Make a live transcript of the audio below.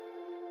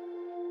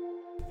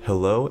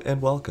Hello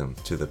and welcome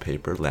to The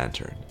Paper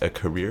Lantern, a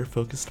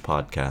career-focused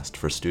podcast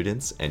for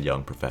students and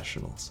young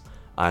professionals.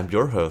 I'm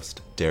your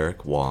host,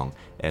 Derek Wong,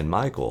 and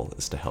my goal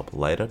is to help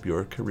light up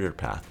your career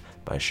path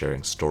by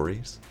sharing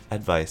stories,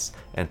 advice,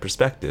 and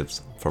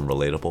perspectives from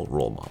relatable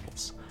role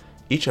models.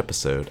 Each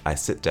episode, I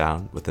sit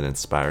down with an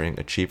inspiring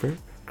achiever,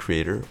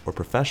 creator, or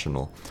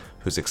professional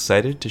who's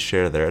excited to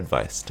share their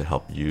advice to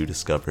help you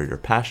discover your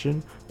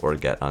passion or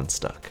get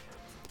unstuck.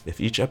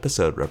 If each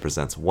episode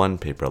represents one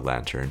paper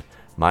lantern,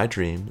 my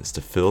dream is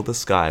to fill the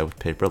sky with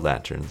paper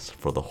lanterns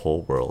for the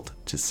whole world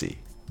to see.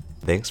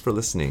 Thanks for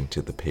listening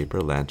to the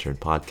Paper Lantern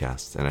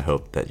podcast, and I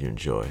hope that you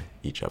enjoy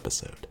each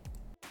episode.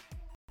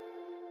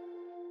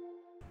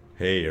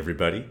 Hey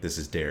everybody, this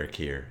is Derek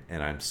here,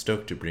 and I'm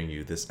stoked to bring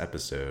you this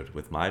episode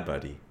with my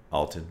buddy,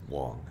 Alton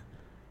Wong.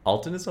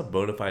 Alton is a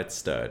bona fide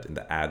stud in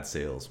the ad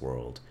sales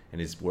world,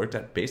 and he's worked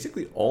at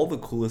basically all the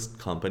coolest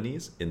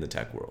companies in the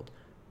tech world.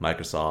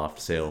 Microsoft,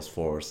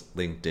 Salesforce,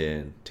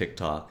 LinkedIn,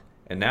 TikTok,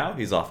 and now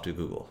he's off to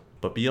Google.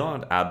 But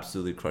beyond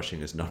absolutely crushing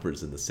his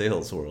numbers in the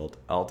sales world,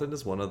 Alton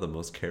is one of the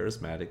most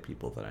charismatic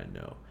people that I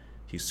know.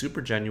 He's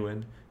super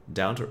genuine,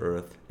 down to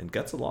earth, and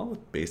gets along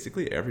with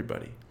basically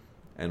everybody.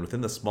 And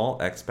within the small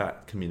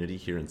expat community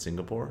here in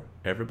Singapore,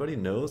 everybody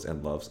knows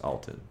and loves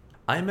Alton.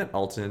 I met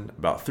Alton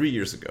about 3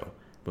 years ago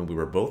when we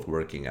were both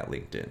working at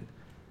LinkedIn.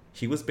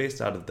 He was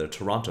based out of the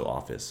Toronto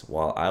office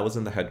while I was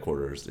in the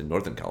headquarters in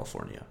Northern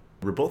California.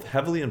 We're both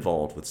heavily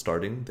involved with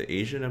starting the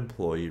Asian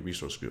Employee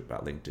Resource Group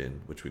at LinkedIn,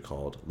 which we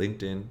called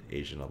LinkedIn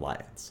Asian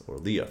Alliance, or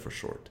LEA for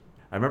short.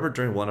 I remember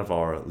during one of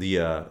our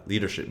LEA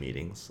leadership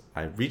meetings,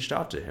 I reached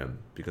out to him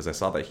because I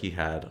saw that he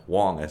had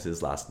Wong as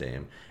his last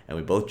name, and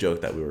we both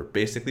joked that we were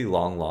basically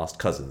long-lost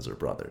cousins or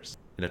brothers.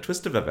 In a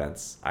twist of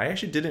events, I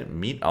actually didn't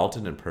meet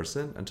Alton in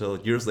person until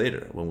years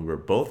later when we were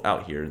both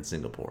out here in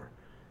Singapore.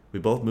 We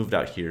both moved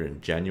out here in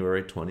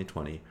January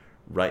 2020,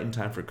 right in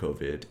time for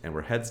COVID, and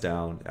were heads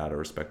down at our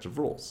respective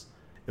roles.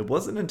 It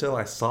wasn't until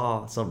I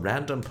saw some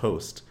random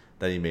post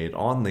that he made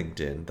on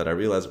LinkedIn that I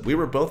realized we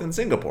were both in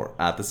Singapore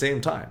at the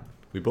same time.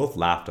 We both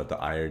laughed at the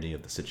irony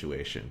of the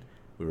situation.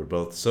 We were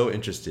both so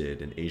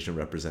interested in Asian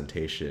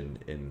representation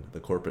in the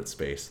corporate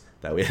space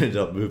that we ended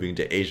up moving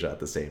to Asia at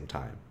the same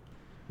time.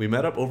 We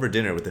met up over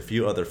dinner with a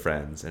few other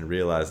friends and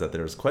realized that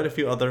there was quite a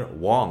few other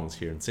Wongs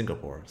here in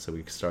Singapore, so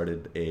we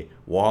started a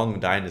Wong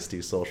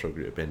Dynasty social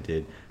group and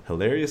did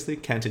hilariously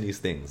Cantonese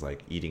things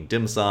like eating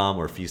dim sum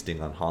or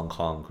feasting on Hong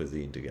Kong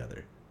cuisine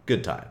together.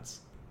 Good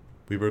times.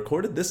 We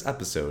recorded this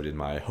episode in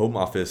my home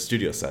office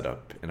studio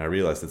setup, and I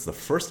realized it's the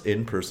first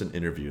in-person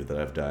interview that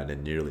I've done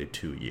in nearly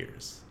 2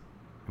 years.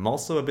 I'm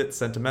also a bit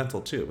sentimental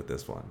too with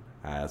this one,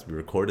 as we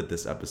recorded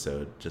this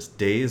episode just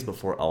days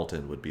before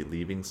Alton would be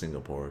leaving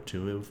Singapore to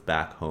move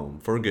back home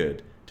for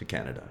good to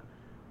Canada.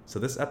 So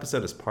this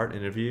episode is part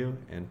interview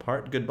and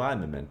part goodbye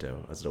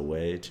memento as a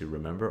way to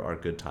remember our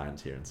good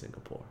times here in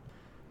Singapore.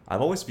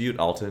 I've always viewed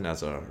Alton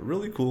as a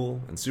really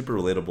cool and super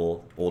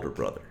relatable older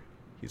brother.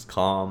 He's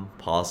calm,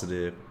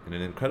 positive, and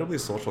an incredibly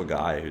social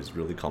guy who's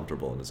really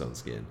comfortable in his own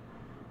skin.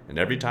 And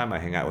every time I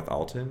hang out with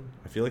Alton,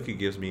 I feel like he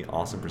gives me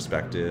awesome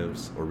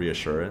perspectives or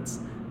reassurance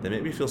that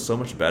make me feel so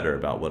much better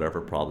about whatever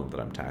problem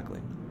that I'm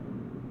tackling.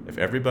 If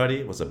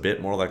everybody was a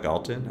bit more like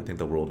Alton, I think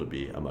the world would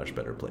be a much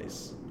better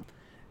place.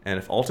 And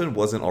if Alton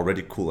wasn't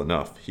already cool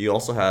enough, he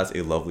also has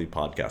a lovely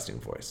podcasting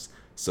voice.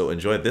 So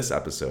enjoy this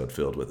episode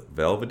filled with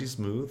velvety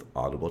smooth,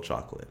 audible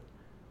chocolate.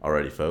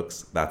 Alrighty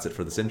folks, that's it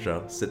for this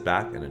intro. Sit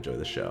back and enjoy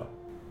the show.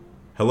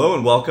 Hello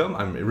and welcome.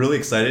 I'm really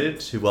excited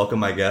to welcome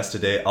my guest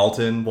today,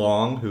 Alton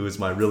Wong, who is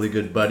my really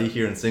good buddy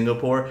here in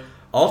Singapore.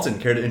 Alton,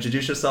 care to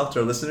introduce yourself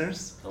to our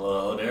listeners?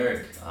 Hello,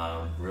 Derek.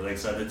 Really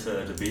excited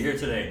to be here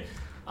today.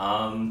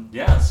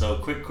 So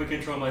quick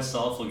intro on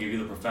myself. I'll give you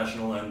the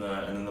professional and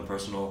then the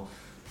personal.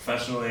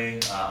 Professionally,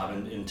 I've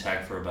been in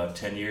tech for about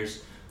 10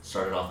 years.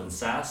 Started off in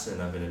SaaS,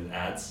 and I've been in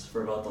ads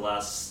for about the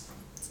last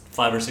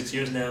 5 or 6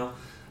 years now.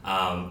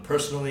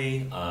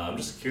 Personally, I'm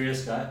just a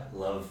curious guy.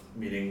 Love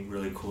meeting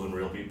really cool and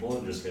real people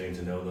and just getting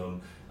to know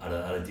them at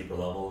a deeper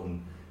level.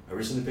 And I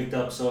recently picked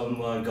up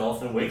some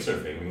golf and wake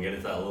surfing. We can get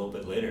into that a little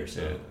bit later.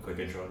 So yeah. Quick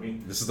intro on me.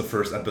 This is the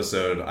first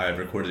episode I've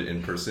recorded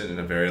in person in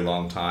a very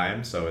long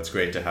time, so it's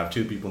great to have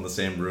two people in the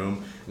same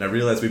room. And I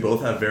realize we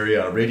both have very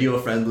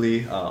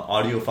radio-friendly,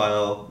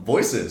 audiophile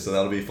voices, so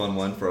that'll be a fun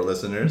one for our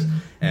listeners.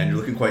 And you're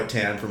looking quite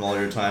tan from all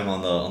your time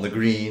on the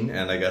green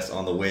and I guess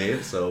on the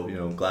wave. So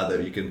glad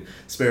that you can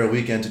spare a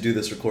weekend to do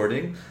this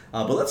recording.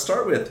 But let's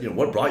start with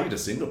what brought you to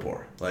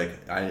Singapore.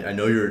 Like I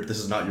know this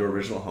is not your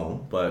original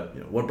home, but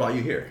what brought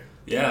you here?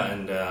 Yeah,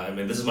 and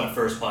this is my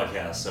first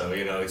podcast, so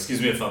excuse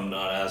me if I'm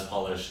not as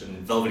polished and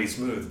velvety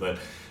smooth, but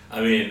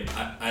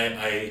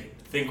I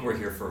think we're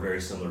here for very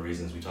similar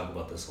reasons. We talk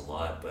about this a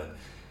lot,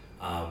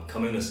 but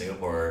coming to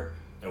Singapore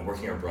and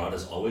working abroad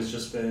has always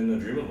just been a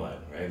dream of mine,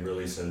 right?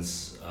 Really,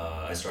 since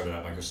I started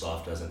at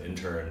Microsoft as an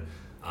intern,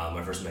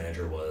 my first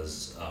manager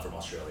was from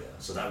Australia,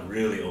 so that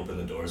really opened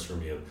the doors for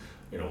me of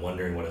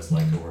wondering what it's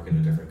like to work in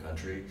a different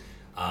country,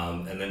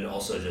 and then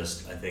also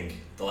just I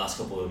think the last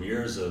couple of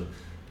years of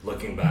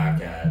looking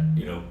back at,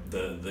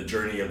 the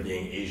journey of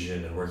being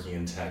Asian and working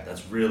in tech,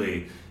 that's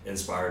really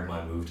inspired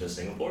my move to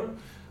Singapore.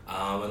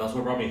 And that's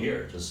what brought me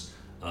here. Just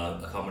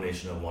a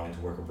combination of wanting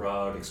to work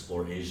abroad,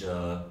 explore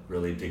Asia,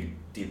 really dig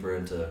deeper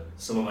into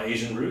some of my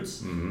Asian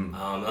roots.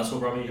 That's what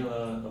brought me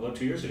about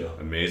 2 years ago.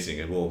 Amazing,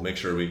 and we'll make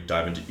sure we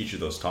dive into each of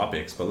those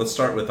topics. But let's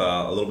start with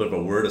a little bit of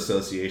a word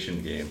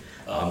association game.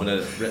 I'm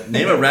going to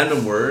name a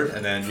random word,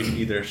 and then you can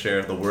either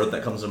share the word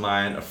that comes to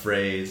mind, a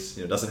phrase.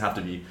 It doesn't have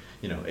to be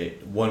a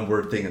one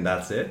word thing and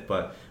that's it.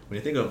 But when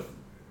you think of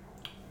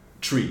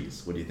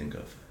trees, what do you think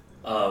of?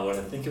 When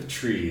I think of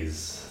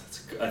trees,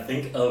 I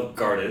think of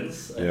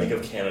gardens. I think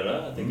of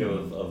Canada. I think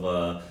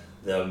of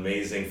the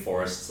amazing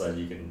forests that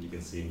you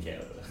can see in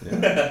Canada.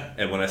 Yeah.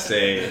 And when I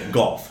say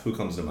golf, who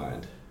comes to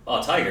mind?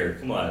 Oh, Tiger!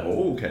 Come on.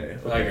 Oh, okay.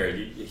 Tiger.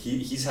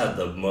 He's had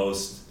the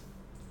most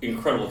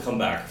incredible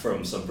comeback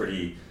from some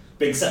pretty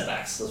big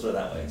setbacks. Let's put it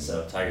that way.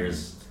 So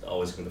Tiger's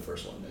always been the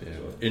first one.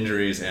 Yeah.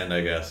 Injuries and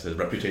I guess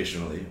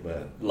reputationally,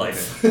 but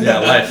life. Okay. Yeah,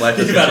 life.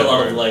 You've had a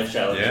lot of life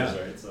challenges,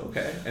 right? So.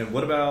 Okay. And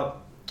what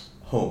about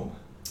home?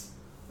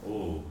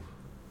 Ooh,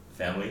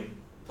 family,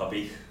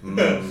 puppy,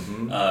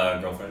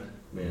 girlfriend.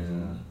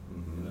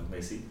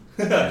 Macy.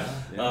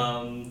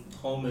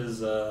 Home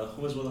is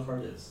where the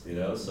heart is,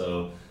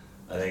 So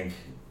I think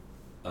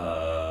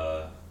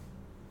I'll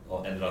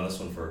end it on this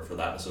one for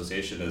that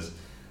association is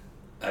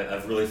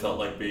I've really felt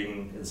like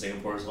being in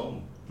Singapore is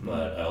home,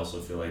 but I also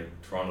feel like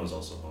Toronto is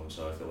also home.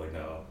 So I feel like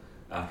now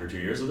after 2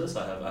 years of this,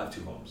 I have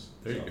 2 homes.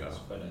 There you go. It's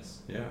quite nice.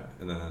 Yeah,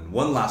 and then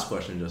one last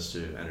question just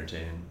to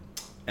entertain: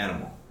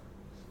 animal.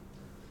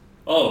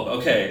 Oh,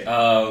 okay.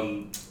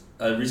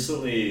 I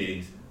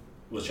recently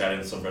was chatting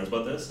with some friends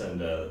about this,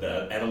 and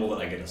the animal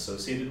that I get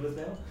associated with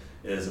now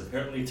is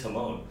apparently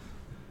Timon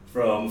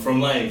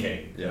from Lion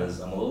King. Because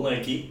I'm a little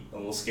lanky, I'm a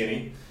little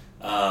skinny,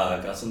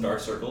 got some dark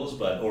circles,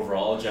 but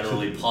overall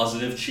generally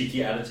positive,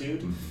 cheeky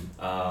attitude.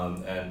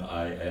 And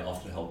I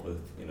often help with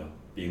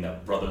being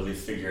that brotherly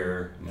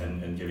figure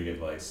and giving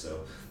advice.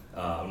 So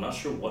I'm not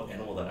sure what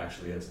animal that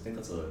actually is. I think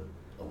that's a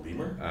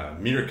lemur?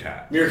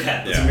 Meerkat.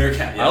 Meerkat. It's a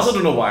meerkat. Yes. I also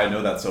don't know why I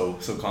know that so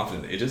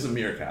confidently. It is a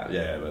meerkat.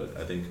 Yeah, but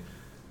I think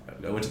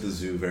I went to the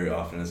zoo very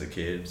often as a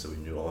kid, so we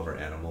knew all of our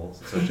animals.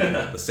 Especially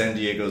the San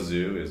Diego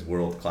Zoo is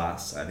world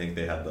class. I think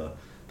they had the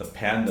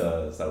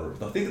pandas that were.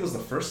 I think it was the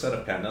first set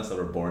of pandas that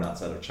were born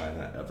outside of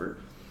China ever.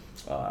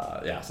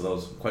 So that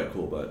was quite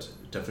cool, but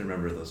definitely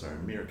remember those are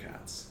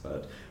meerkats.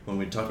 But when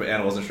we talk about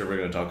animals, I wasn't sure we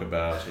we're going to talk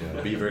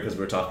about beaver, because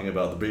we were talking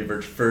about the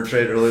beaver fur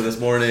trade earlier this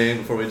morning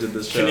before we did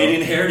this show.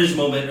 Canadian heritage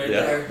moment right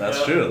there.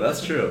 That's true.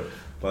 That's true.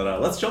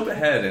 But let's jump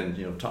ahead and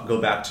go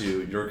back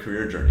to your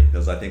career journey,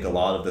 because I think a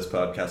lot of this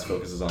podcast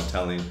focuses on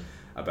telling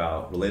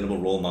about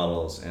relatable role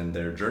models and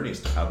their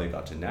journeys to how they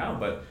got to now.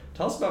 But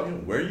tell us about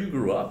where you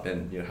grew up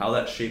and how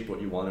that shaped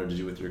what you wanted to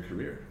do with your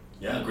career.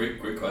 Yeah,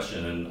 great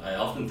question. And I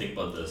often think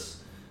about this.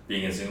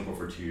 Being in Singapore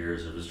for 2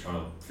 years, or just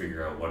trying to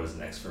figure out what is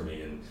next for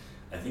me. And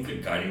I think a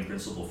guiding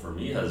principle for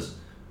me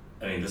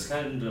this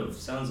kind of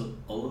sounds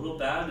a little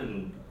bad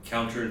and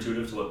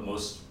counterintuitive to what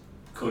most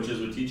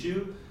coaches would teach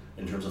you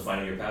in terms of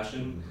finding your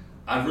passion.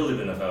 I've really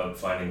been about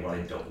finding what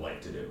I don't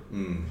like to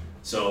do.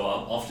 So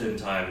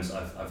oftentimes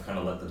I've kind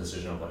of let the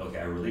decision of like, okay,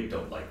 I really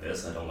don't like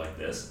this, I don't like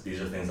this.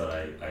 These are things that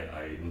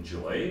I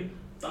enjoy,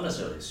 not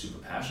necessarily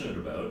super passionate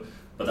about,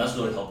 but that's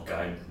really helped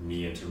guide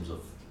me in terms of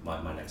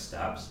my next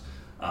steps.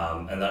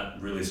 And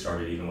that really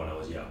started even when I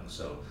was young.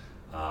 So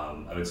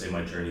I would say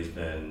my journey's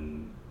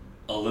been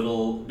a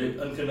little bit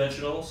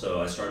unconventional.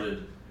 So I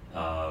started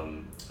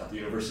at the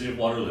University of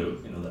Waterloo,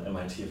 the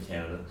MIT of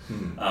Canada.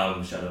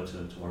 Shout out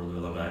to Waterloo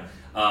alumni.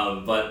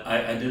 But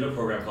I did a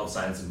program called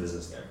Science and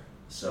Business there.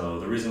 So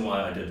the reason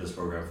why I did this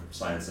program for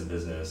Science and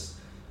Business,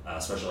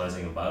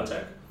 specializing in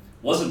biotech,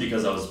 wasn't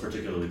because I was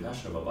particularly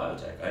passionate about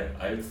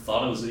biotech. I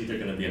thought I was either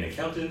going to be an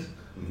accountant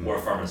or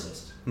a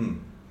pharmacist.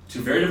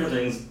 Two very different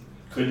things.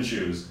 Couldn't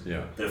choose.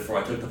 Therefore,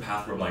 I took the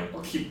path where I'm like,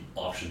 I'll keep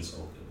options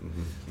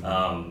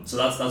open. So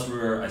that's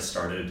where I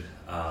started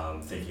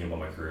thinking about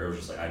my career. I was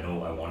just like, I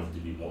know I wanted to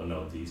be one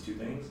of these two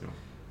things.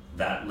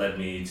 That led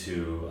me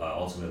to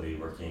ultimately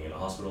working in a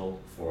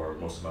hospital for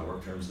most of my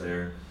work terms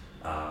there.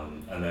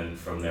 And then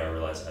from there, I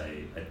realized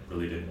I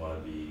really didn't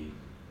want to be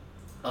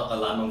a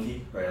lab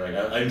monkey, right? Like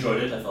I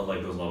enjoyed it. I felt like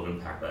there was a lot of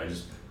impact, but I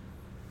just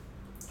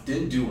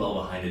didn't do well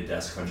behind a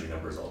desk crunching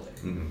numbers all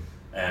day.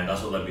 And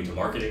that's what led me to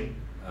marketing.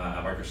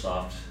 At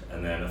Microsoft,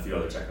 and then a few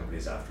other tech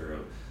companies after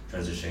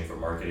transitioning from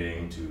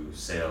marketing to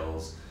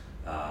sales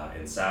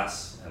in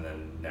SaaS, and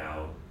then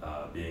now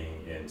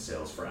being in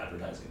sales for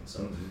advertising.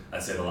 So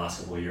I'd say the last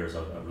couple of years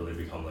I've really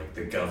become like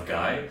the gov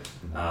guy,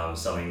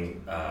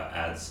 selling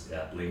ads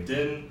at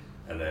LinkedIn,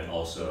 and then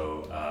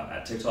also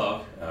at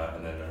TikTok,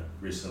 and then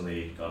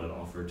recently got an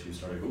offer to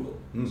start at Google.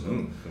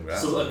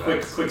 So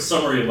a quick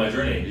summary of my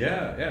journey.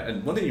 Yeah,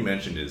 and one thing you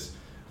mentioned is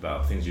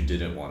about things you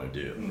didn't want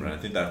to do. Right? I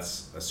think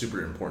that's a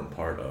super important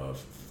part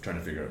of trying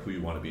to figure out who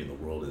you want to be in the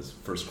world is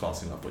first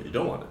crossing off what you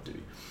don't want to do.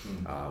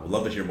 We'd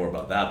love to hear more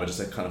about that, but just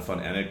a kind of fun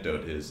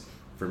anecdote is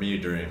for me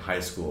during high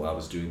school, I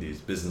was doing these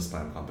business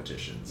plan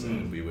competitions,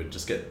 and we would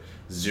just get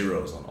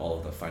zeros on all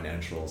of the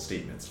financial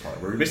statements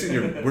part. We're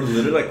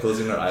literally like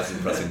closing our eyes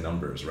and pressing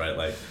numbers, right?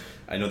 Like,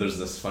 I know there's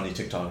this funny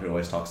TikToker who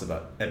always talks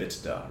about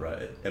EBITDA,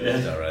 right?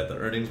 EBITDA, right? The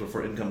earnings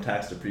before income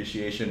tax,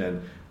 depreciation,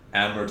 and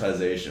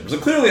amortization. So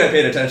clearly I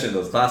paid attention to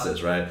those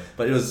classes, right?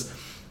 But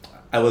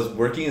I was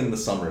working in the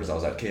summers. I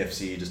was at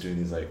KFC just doing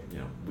these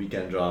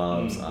weekend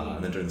jobs,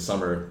 and then during the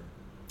summer,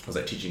 I was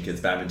like teaching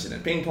kids badminton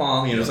and ping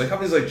pong. It's like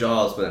having these like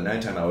jobs, but at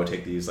nighttime I would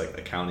take these like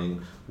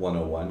accounting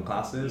 101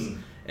 classes.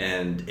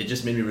 And it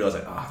just made me realize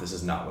this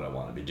is not what I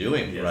want to be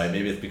doing, right?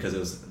 Maybe it's because it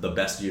was the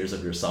best years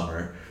of your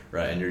summer,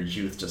 right? And your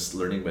youth, just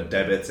learning about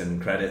debits and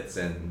credits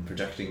and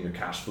projecting your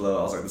cash flow.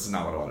 I was like, this is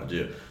not what I want to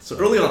do. So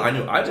early on, I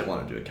knew I didn't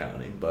want to do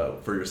accounting,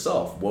 but for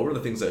yourself, what were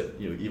the things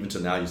that, even to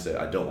now you say,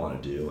 I don't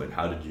want to do, and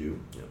how did you,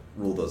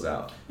 rule those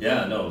out?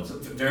 Yeah, no, it's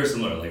very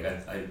similar. Like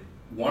I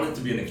wanted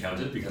to be an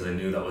accountant because I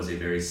knew that was a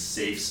very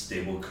safe,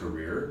 stable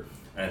career.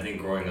 And I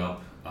think growing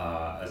up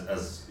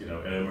as an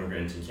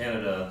immigrant in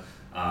Canada,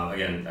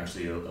 again,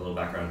 actually a little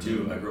background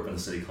too, I grew up in a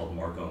city called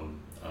Markham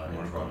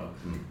in Toronto.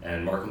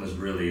 And Markham is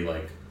really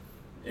like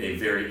a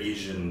very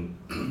Asian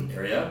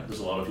area. There's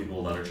a lot of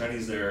people that are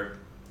Chinese there,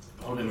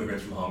 a lot of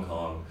immigrants from Hong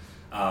Kong.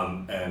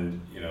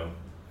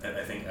 And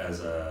I think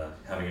as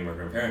having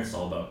immigrant parents, it's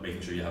all about making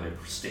sure you have a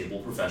stable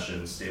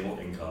profession, stable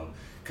income,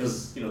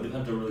 because they've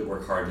had to really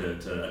work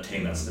hard to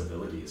attain that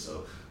stability.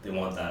 So they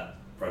want that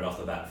right off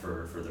the bat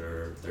for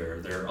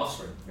their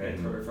offspring, right?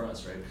 For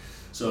us, right?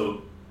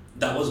 So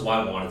that was why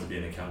I wanted to be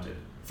an accountant,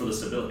 for the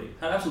stability. It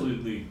had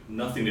absolutely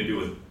nothing to do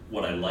with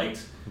what I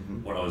liked,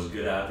 what I was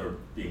good at, or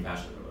being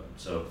passionate about.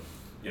 So,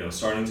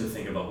 starting to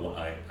think about what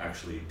I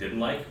actually didn't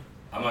like.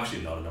 I'm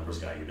actually not a numbers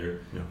guy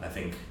either. Yeah. I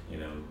think,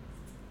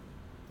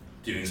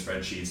 doing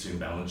spreadsheets, doing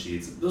balance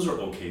sheets, those are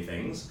okay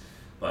things.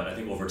 But I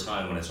think over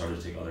time, when I started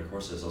to take other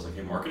courses, I was like,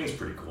 hey, marketing's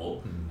pretty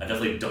cool. I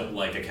definitely don't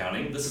like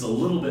accounting. This is a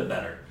little bit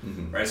better,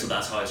 right? So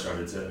that's how I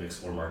started to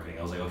explore marketing.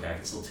 I was like, okay, I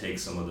can still take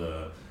some of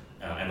the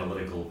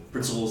analytical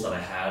principles that I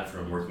had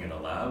from working in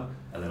a lab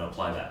and then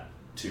apply that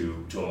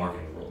to a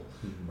marketing role,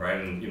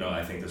 right? And,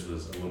 I think this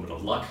was a little bit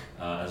of luck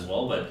as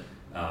well, but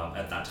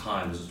at that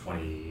time, this was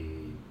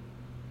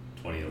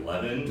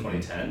 2011,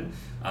 2010,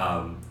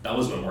 that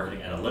was when marketing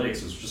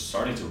analytics was just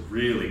starting to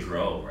really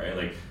grow, right?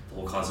 Like the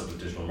whole concept of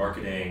digital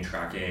marketing,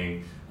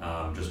 tracking,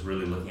 just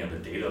really looking at the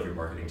data of your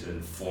marketing to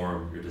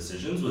inform your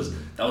decisions was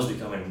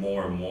becoming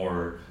more and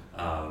more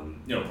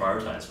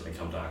prioritized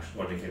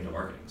when it came to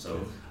marketing. So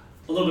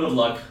a little bit of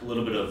luck, a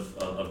little bit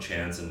of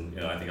chance, and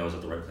I think I was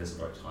at the right place at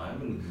the right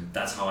time, and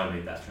that's how I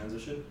made that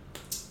transition.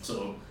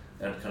 So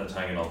and kind of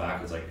tying it all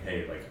back, it's like,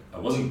 hey, like I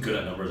wasn't good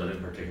at numbers, I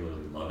didn't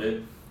particularly love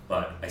it,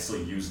 but I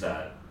still used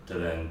that to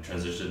then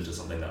transition to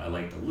something that I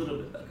liked a little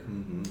bit better.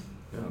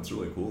 Yeah, that's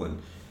really cool. And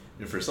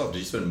for yourself, did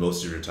you spend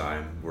most of your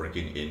time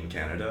working in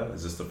Canada?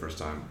 Is this the first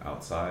time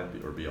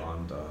outside or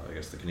beyond,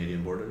 the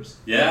Canadian borders?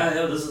 Yeah,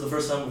 this is the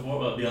first time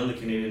beyond the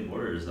Canadian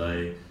borders.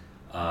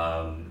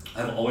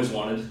 I've always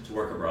wanted to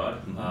work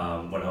abroad.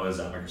 When I was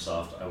at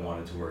Microsoft, I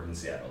wanted to work in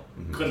Seattle.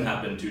 Couldn't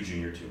happen, too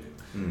junior to me.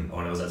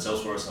 When I was at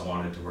Salesforce, I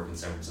wanted to work in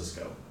San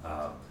Francisco.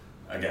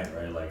 Again,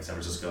 right, like San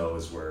Francisco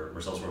is where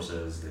Salesforce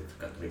is. They've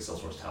got the big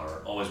Salesforce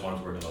tower. Always wanted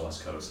to work on the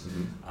West Coast.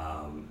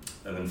 And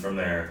then from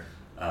there,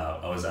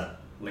 I was at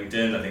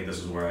LinkedIn. I think this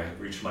is where I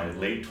reached my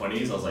late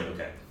 20s. I was like,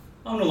 okay,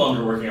 I'm no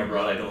longer working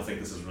abroad. I don't think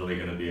this is really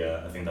going to be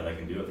a thing that I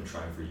can do. I've been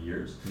trying for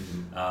years.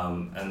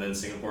 And then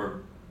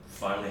Singapore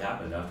finally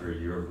happened after a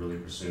year of really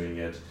pursuing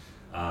it,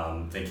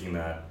 thinking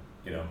that,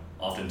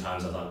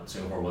 oftentimes I thought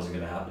Singapore wasn't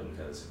going to happen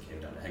because it came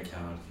down to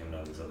headcount, it came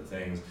down to these other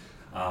things.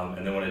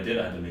 And then when I did,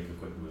 I had to make a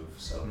quick move.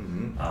 So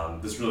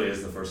this really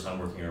is the first time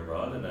working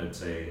abroad, and I'd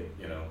say,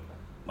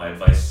 my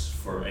advice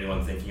for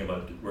anyone thinking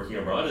about working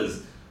abroad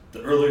is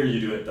the earlier you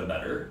do it, the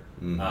better.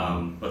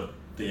 But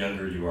the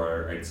younger you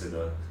are, I'd say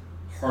the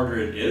harder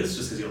it is,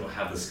 just because you don't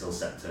have the skill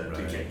set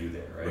to get you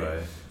there,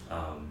 right?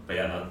 But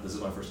yeah, this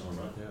is my first time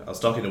abroad. Yeah, I was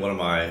talking to one of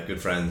my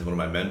good friends, one of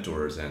my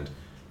mentors, and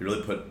he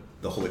really put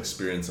the whole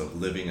experience of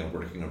living and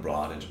working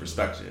abroad into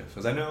perspective.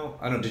 Because I know,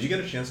 did you get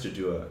a chance to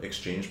do an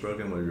exchange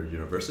program while you were at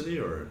university,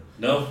 or?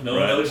 No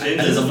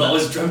exchanges. I've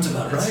always dreamt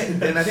about it.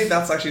 Right, and I think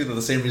that's actually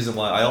the same reason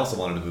why I also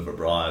wanted to move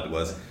abroad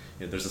was,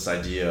 there's this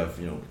idea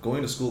of,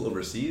 going to school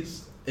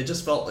overseas. It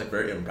just felt like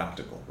very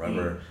impractical, right?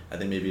 Where I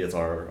think maybe it's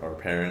our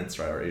parents,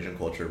 right, our Asian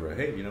culture, where,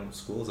 hey,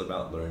 school is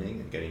about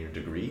learning and getting your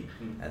degree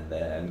and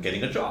then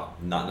getting a job,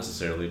 not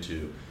necessarily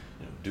to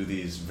do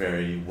these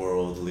very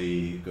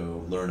worldly,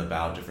 go learn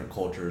about different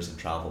cultures and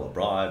travel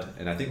abroad.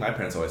 And I think my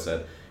parents always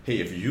said, hey,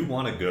 if you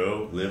want to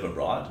go live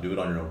abroad, do it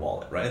on your own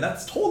wallet, right? And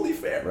that's totally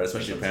fair, right?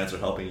 Especially if parents are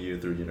helping you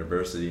through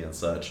university and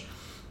such.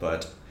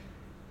 But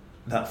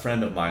that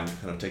friend of mine,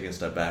 kind of taking a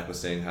step back, was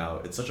saying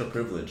how it's such a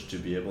privilege to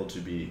be able to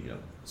be,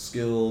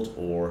 skilled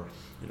or,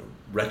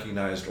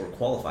 recognized or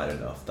qualified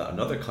enough that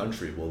another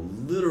country will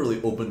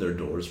literally open their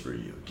doors for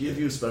you, give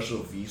you a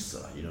special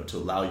visa, to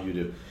allow you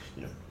to,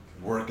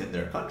 work in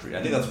their country.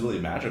 I think that's really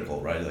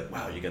magical, right? Like,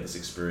 wow, you get this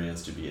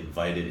experience to be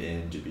invited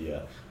in, to be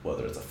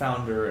whether it's a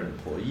founder, an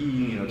employee,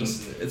 you know,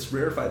 just it's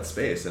rarefied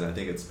space. And I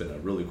think it's been a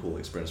really cool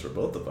experience for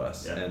both of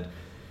us. Yeah. And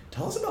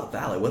tell us about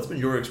that. Like, what's been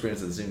your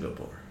experience in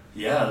Singapore?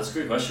 Yeah, that's a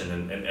great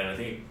question. And I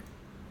think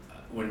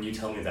when you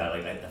tell me that,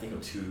 like, I think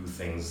of two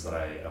things that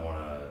I want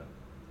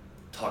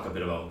to talk a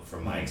bit about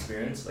from my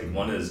experience. Like,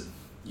 one is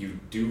you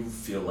do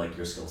feel like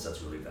your skill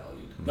set's really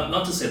valued.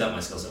 Not to say that my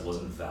skill set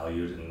wasn't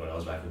valued when I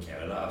was back in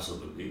Canada,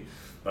 absolutely.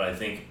 But I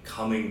think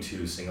coming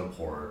to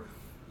Singapore,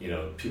 you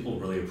know, people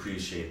really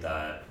appreciate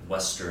that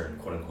Western,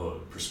 quote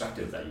unquote,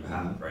 perspective that you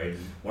have, right?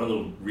 One of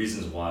the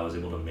reasons why I was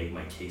able to make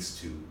my case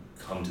to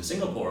come to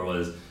Singapore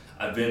was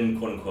I've been,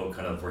 quote unquote,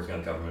 kind of working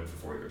on government for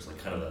 4 years, like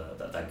kind of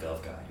that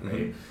gov guy,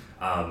 right?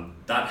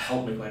 That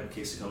helped make my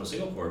case to come to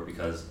Singapore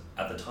because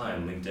at the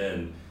time,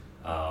 LinkedIn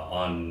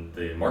on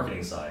the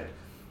marketing side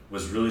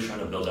was really trying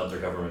to build out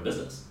their government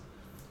business.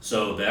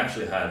 So they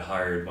actually had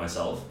hired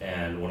myself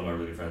and one of my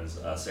really good friends,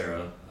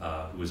 Sarah,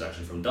 who was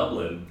actually from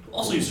Dublin, who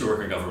also used to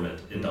work in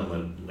government in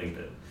Dublin,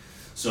 LinkedIn.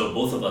 So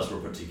both of us were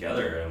put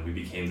together and we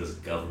became this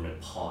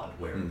government pod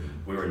where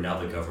we were now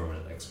the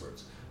government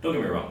experts. Don't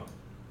get me wrong,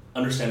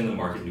 understanding the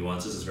market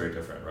nuances is very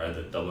different, right?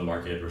 The Dublin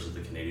market versus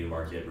the Canadian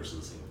market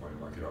versus the Singaporean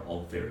market are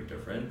all very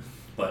different.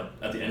 But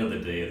at the end of the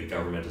day, the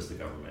government is the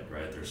government,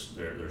 right?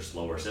 There's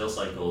slower sales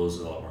cycles,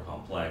 a lot more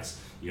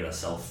complex. You gotta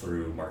sell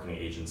through marketing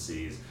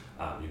agencies.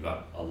 You've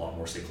got a lot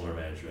more stakeholder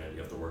management. You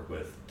have to work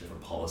with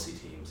different policy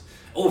teams.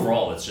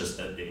 Overall, it's just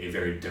a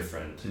very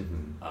different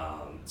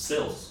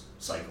sales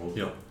cycle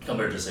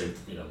compared to, say,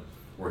 you know,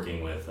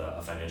 working with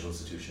a financial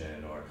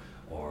institution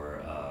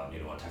or you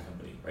know, a tech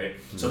company, right?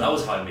 So that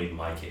was how I made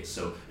my case.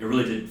 So it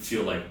really did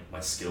feel like my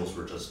skills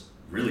were just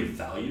really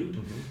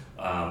valued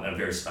and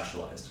very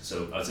specialized.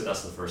 So I'd say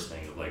that's the first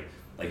thing. Of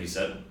like you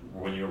said,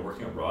 when you're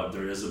working abroad,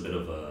 there is a bit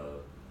of a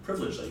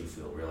privilege that you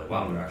feel where you're like,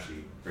 wow, they're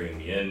actually bringing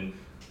me in.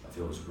 I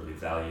feel it's really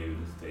valued.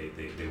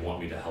 They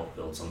want me to help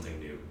build something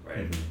new,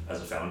 right?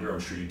 As a founder, I'm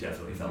sure you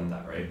definitely felt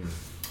that, right?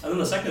 And then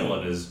the second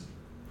point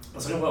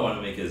I want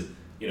to make is,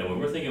 you know, when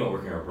we're thinking about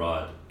working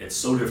abroad, it's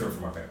so different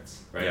from our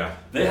parents, right? Yeah.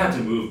 They had to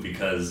move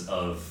because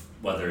of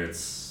whether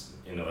it's,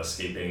 you know,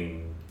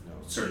 escaping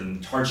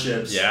certain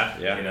hardships. Yeah.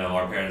 You know,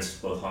 our parents,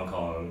 both Hong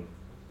Kong,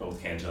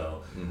 both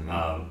Canto.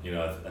 You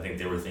know, I think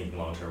they were thinking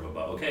long term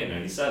about, okay,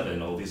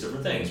 97, all these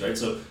different things, right?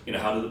 So, you know,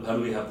 how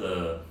do we have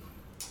the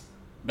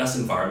best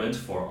environment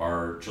for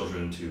our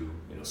children to,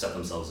 you know, set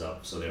themselves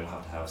up so they don't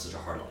have to have such a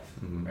hard life,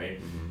 right?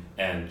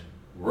 And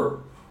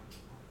our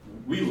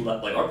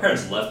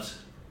parents left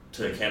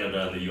to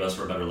Canada and the U.S.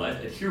 for a better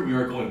life, and here we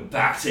are going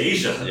back to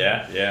Asia.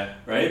 Yeah.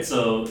 Right.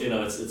 So, you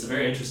know, it's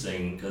very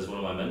interesting because one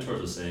of my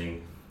mentors was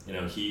saying, you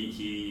know,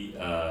 he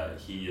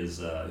was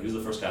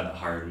the first guy that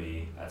hired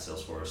me at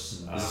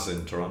Salesforce. This is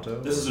in Toronto?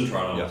 This is in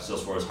Toronto. Yeah.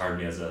 Salesforce hired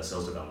me as a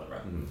sales development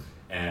rep.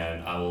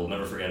 And I will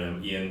never forget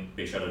him. Ian,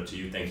 big shout out to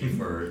you. Thank you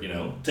for, you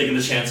know, taking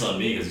the chance on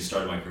me because he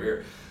started my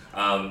career.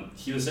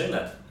 He was saying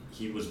that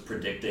he was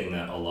predicting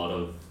that a lot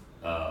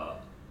of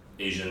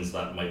Asians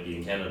that might be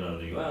in Canada and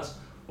the US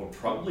will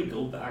probably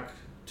go back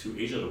to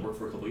Asia to work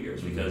for a couple of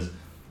years because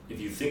if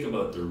you think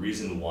about the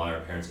reason why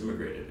our parents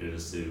immigrated, it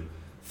is to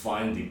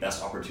find the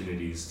best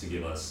opportunities to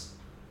give us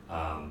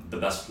the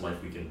best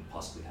life we can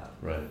possibly have.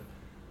 Right.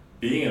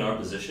 Being in our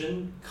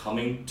position,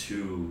 coming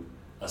to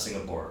a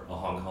Singapore, a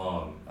Hong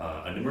Kong,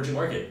 an emerging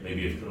market,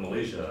 maybe if you're from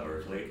Malaysia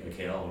or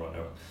KL or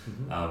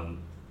whatever,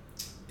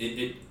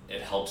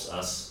 it helps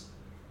us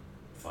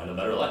find a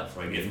better life,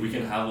 right? If we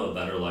can have a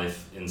better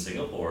life in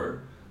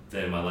Singapore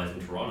than my life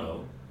in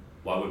Toronto,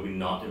 why would we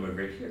not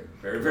immigrate here?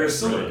 Very, very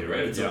similarly,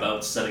 right? It's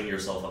about setting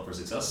yourself up for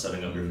success,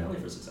 setting up your family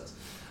for success.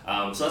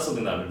 So that's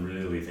something that I've been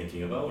really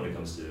thinking about when it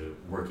comes to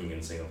working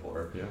in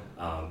Singapore.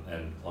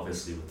 And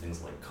obviously with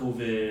things like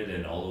COVID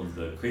and all of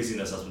the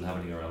craziness that's been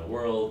happening around the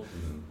world,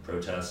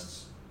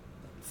 protests,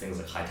 things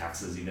like high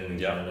taxes even in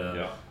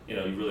Canada, you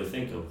know, you really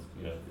think of,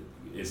 you know,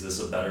 is this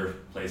a better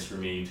place for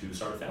me to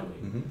start a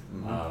family?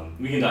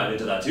 We can dive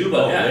into that too,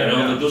 but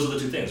like, those are the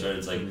two things, right?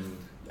 It's like,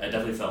 I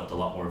definitely felt a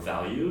lot more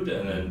valued.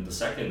 And then the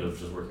second of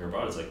just working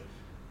abroad, it's like,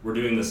 we're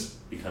doing this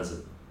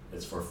because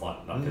it's for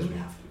fun, not because we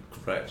have to.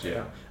 Correct.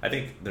 Yeah. I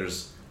think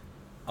there's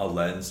a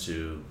lens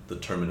to the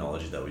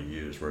terminology that we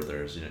use where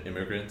there's, you know,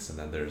 immigrants and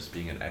then there's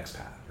being an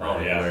expat. Right? Oh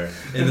yeah. Where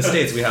in the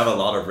States we have a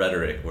lot of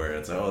rhetoric where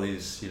it's like, oh,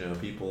 these, you know,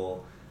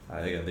 people,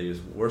 I think they use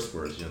worse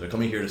words, you know, they're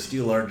coming here to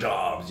steal our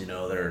jobs, you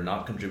know, they're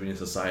not contributing to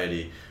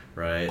society,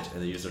 right?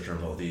 And they use the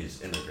term, oh,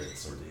 these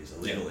immigrants or these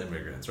illegal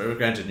immigrants, right? Well,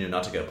 granted, you know,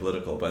 not to get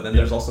political, but then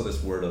there's also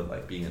this word of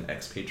like being an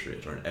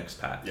expatriate or an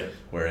expat,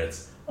 where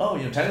it's, oh,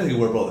 you know, technically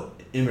we're both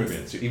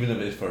immigrants, even if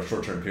it's for a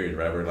short-term period,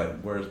 right?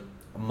 We're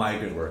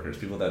migrant workers,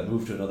 people that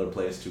move to another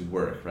place to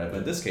work, right? But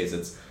in this case,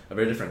 it's a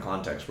very different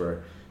context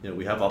where, you know,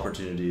 we have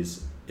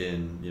opportunities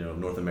in, you know,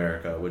 North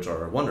America, which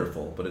are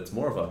wonderful, but it's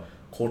more of a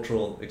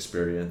cultural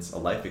experience, a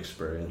life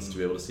experience to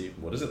be able to see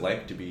what is it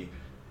like to be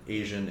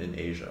Asian in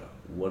Asia?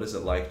 What is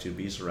it like to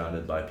be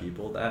surrounded by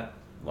people that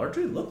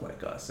largely look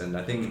like us. And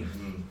I think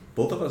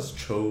both of us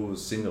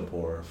chose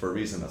Singapore for a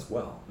reason as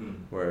well,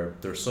 where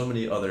there's so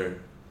many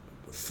other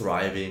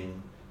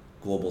thriving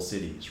global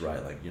cities,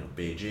 right? Like,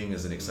 Beijing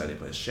is an exciting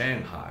place,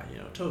 Shanghai,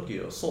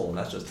 Tokyo, Seoul, and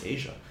that's just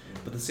Asia.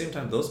 But at the same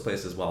time, those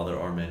places, while there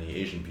are many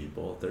Asian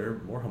people, they're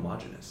more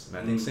homogenous. And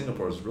I think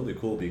Singapore is really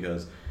cool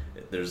because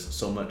there's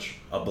so much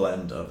a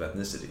blend of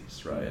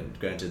ethnicities, right? And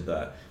granted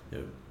that,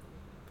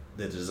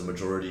 that there's a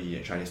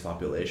majority Chinese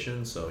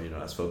population, so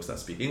as folks that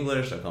speak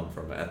English, that come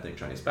from an ethnic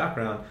Chinese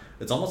background,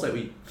 it's almost like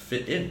we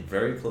fit in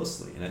very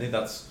closely, and I think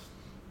that's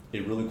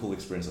a really cool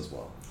experience as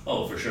well.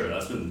 Oh, for sure.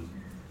 That's been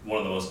one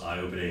of the most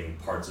eye-opening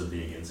parts of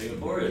being in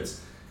Singapore.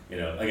 It's,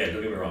 again,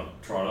 don't get me wrong,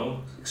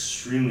 Toronto,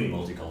 extremely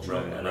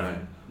multicultural, and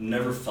I've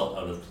never felt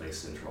out of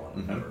place in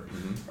Toronto, ever,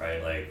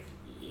 right? Like,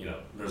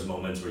 there's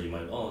moments where you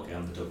might, okay,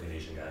 I'm the token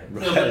Asian guy.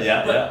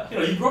 Right.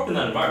 But you grew up in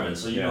that environment,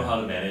 so you know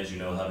how to manage, you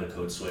know how to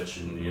code switch,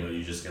 and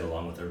you just get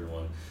along with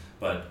everyone.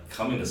 But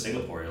coming to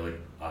Singapore, you're like,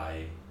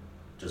 I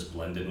just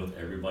blend in with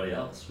everybody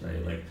else,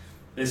 right? Like,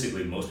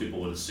 basically, most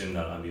people would assume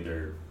that I'm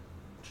either,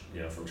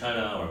 from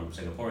China or I'm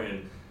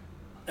Singaporean,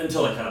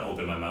 until I kind of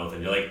open my mouth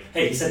and you're like,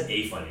 hey, he said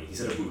a funny, he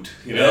said a boot,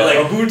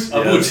 a boot,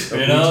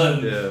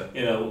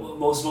 and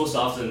most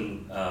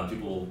often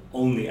people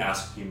only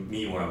ask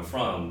me where I'm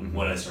from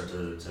when I start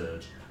to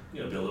be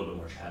a little bit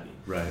more chatty.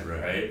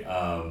 Right.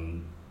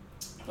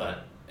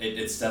 But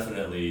it's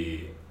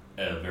definitely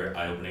a very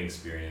eye-opening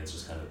experience,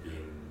 just kind of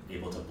being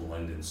able to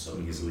blend in so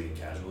easily and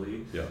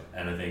casually. Yeah.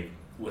 And I think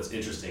what's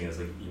interesting is,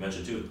 like you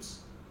mentioned too, it's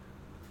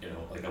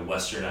like a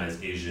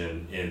westernized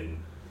Asian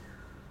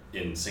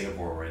in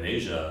Singapore or in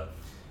Asia.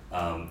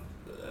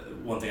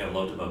 One thing I've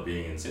loved about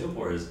being in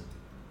Singapore is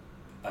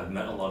I've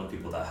met a lot of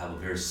people that have a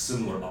very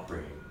similar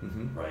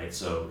upbringing, right?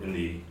 So in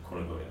the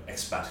quote-unquote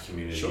expat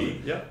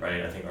community,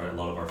 right? I think a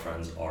lot of our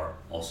friends are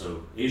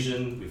also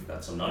Asian. We've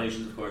got some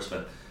non-Asians, of course,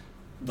 but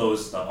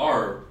those that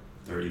are,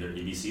 they're either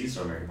ABCs,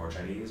 so American-born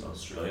Chinese,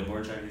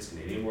 Australian-born Chinese,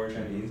 Canadian-born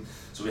Chinese.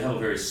 So we have a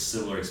very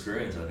similar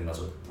experience, and I think that's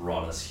what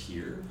brought us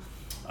here.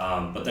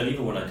 But then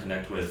even when I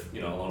connect with, a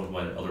lot of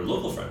my other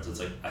local friends, it's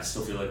like, I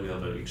still feel like we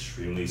have an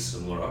extremely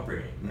similar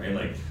upbringing, right?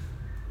 Like,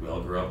 we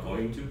all grew up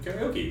going to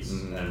karaoke's,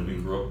 and we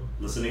grew up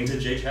listening to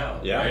Jay Chow,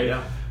 right?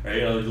 Right?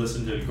 You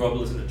grew up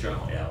listening to Zheng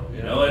Haoyao,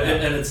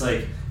 and it's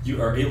like,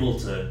 you are able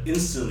to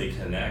instantly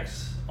connect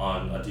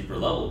on a deeper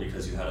level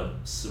because you had a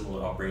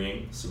similar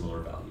upbringing,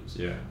 similar values,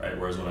 right?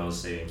 Whereas when I was,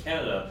 say, in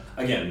Canada,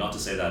 again, not to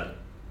say that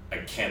I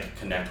can't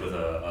connect with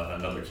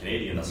another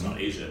Canadian that's not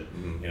Asian.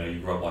 You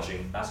grew up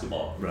watching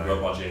basketball. You grew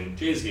up watching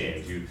Jays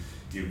games.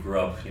 You grew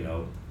up,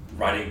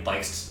 riding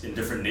bikes in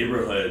different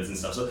neighborhoods and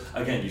stuff. So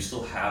again, you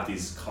still have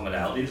these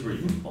commonalities where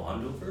you can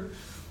bond over.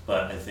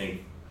 But I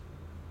think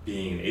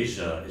being in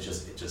Asia, it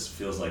just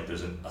feels like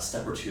there's a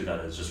step or two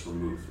that is just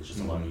removed. It's just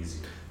a lot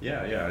easier.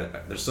 Yeah.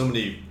 There's so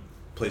many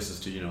places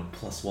to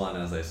plus one,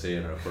 as I say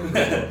in our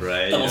program,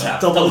 right? Double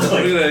tap, double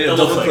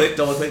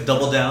click,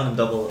 double down, and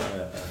double.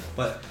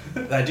 But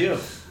the idea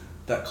of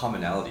that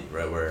commonality,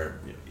 right, where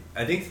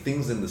I think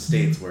things in the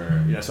States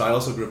where, so I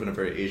also grew up in a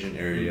very Asian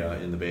area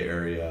in the Bay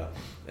Area,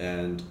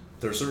 and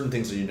there are certain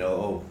things that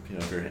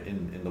if you're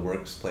in the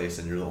workplace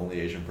and you're the only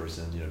Asian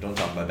person, don't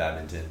talk about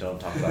badminton, don't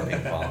talk about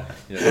ping pong,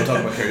 don't talk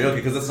about karaoke,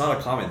 because it's not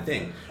a common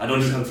thing. I don't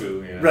do kung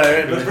fu.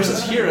 Right. But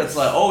versus here, it's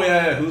like,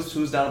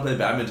 who's down to play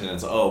badminton? And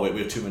it's like,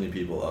 we have too many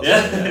people.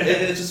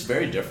 It's just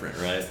very different,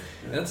 right?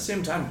 And at the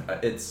same time,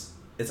 it's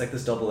like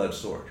this double-edged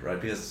sword, right?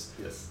 Because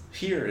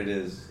here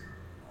it's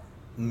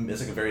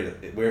like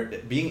where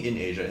being in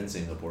Asia, in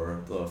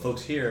Singapore, the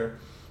folks here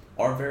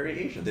are very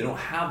Asian. They don't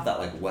have that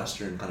like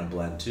Western kind of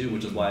blend too,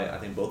 which is why I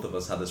think both of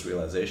us have this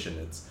realization.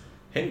 It's,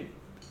 hey,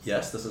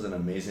 yes, this is an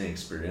amazing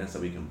experience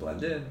that we can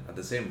blend in. At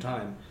the same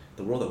time,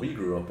 the world that we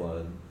grew up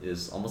on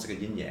is almost like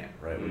a yin-yang,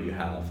 right? Where you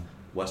have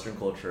Western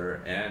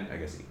culture and I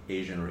guess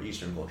Asian or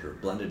Eastern culture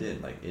blended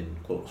in, like in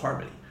quote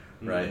harmony,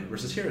 right?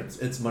 Versus here,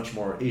 it's much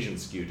more Asian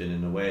skewed, and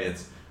in a way,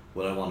 it's,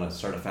 would I want to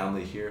start a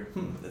family here?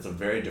 It's a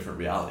very different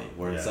reality.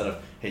 Where instead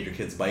of, hey, your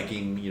kid's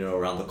biking,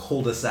 around the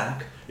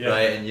cul-de-sac,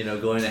 right,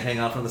 and going to hang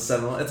out from the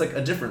 7-Eleven, it's like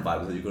a different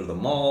vibe. Whether you go to the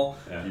mall,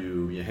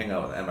 you hang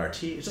out with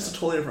MRT, it's just a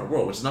totally different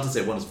world. Which is not to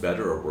say one is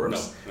better or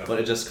worse, but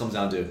it just comes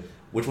down to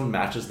which one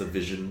matches the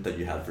vision that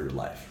you have for your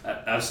life.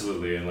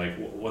 Absolutely, and like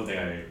one thing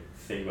I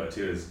think about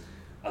too is,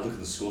 I look at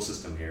the school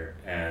system here,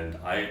 and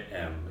I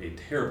am a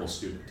terrible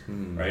student,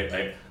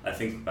 right? I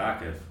think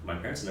back, if my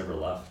parents never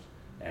left,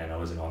 and I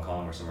was in Hong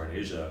Kong or somewhere in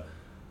Asia,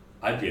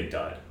 I'd be a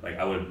dud. Like,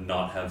 I would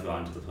not have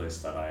gone to the place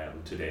that I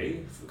am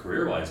today,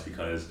 career-wise,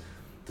 because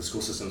the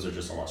school systems are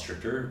just a lot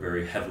stricter,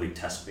 very heavily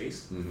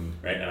test-based,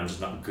 right? And I'm just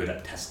not good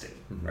at testing,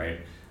 right?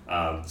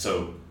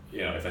 So,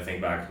 if I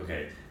think back,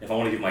 okay, if I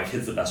want to give my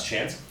kids the best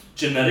chance,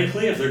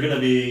 genetically, if they're going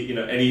to be,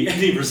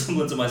 any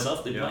resemblance of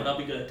myself, they might not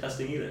be good at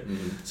testing either.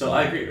 So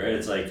I agree, right?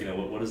 It's like,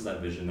 what is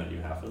that vision that you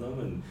have for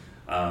them?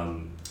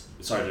 And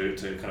sorry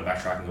to kind of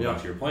backtrack and go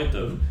back to your point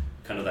of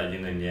kind of that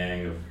yin and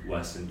yang of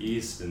West and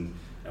East and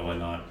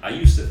whatnot. I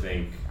used to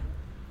think,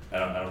 I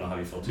don't know how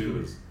you feel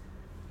too, is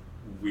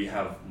we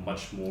have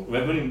much more. We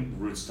have many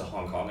roots to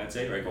Hong Kong, I'd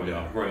say, right?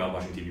 Growing up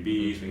watching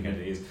TVB, speaking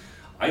Cantonese.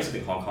 I used to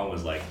think Hong Kong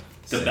was like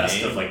the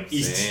best of like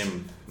East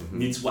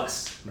meets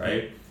West,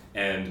 right?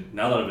 And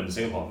now that I've been to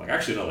Singapore, I'm like,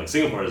 actually no, like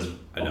Singapore is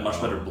a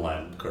much better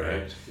blend,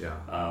 correct? Right?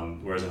 Yeah.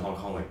 Whereas in Hong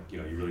Kong, like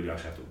you really do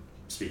actually have to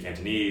speak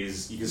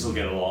Cantonese. You can still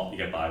get you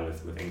get by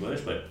with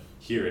English, but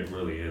here it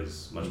really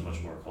is much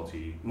more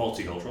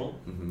multicultural.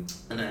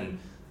 And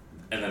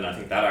then I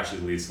think that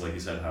actually leads to, like you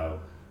said, how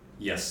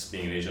yes,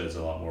 being in Asia is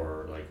a lot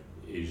more like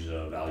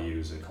Asia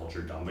values and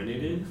culture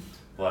dominated,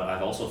 but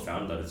I've also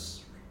found that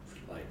it's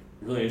like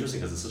really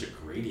interesting because it's such a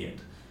gradient,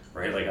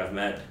 right? Like I've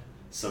met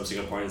some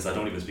Singaporeans that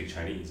don't even speak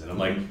Chinese, and I'm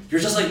like,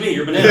 you're just like me,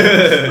 you're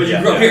banana, but you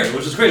grew up here,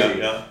 which is crazy,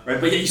 right?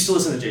 But yet you still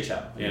listen to Jay Chou,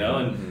 you know,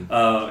 and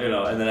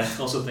and then I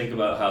also think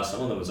about how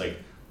some of them was like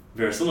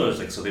very similar.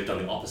 Like so they've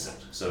done the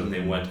opposite. So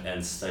they went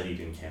and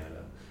studied in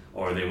Canada,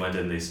 or they went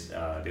and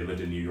they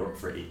lived in New York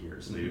for 8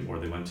 years, or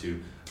they went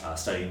to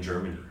study in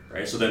Germany,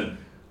 right? So then,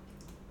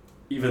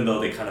 even though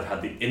they kind of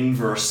had the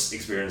inverse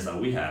experience that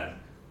we had,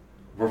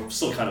 we're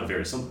still kind of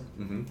very similar,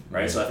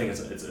 right? So I think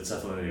it's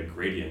definitely a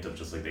gradient of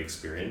just like the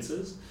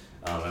experiences.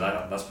 And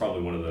that's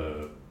probably one of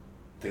the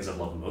things I've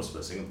loved most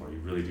about Singapore. You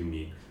really do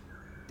meet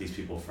these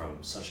people from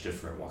such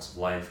different walks of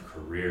life,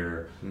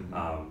 career.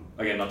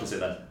 Again, not to say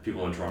that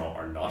people in Toronto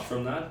are not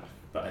from that,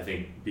 but I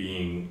think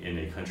being in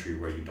a country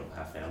where you don't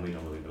have family,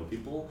 don't really know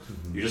people,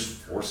 you're just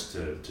forced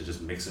to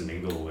just mix and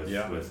mingle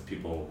with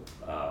people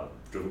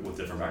with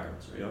different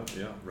backgrounds. Right?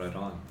 Yeah, right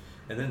on.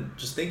 And then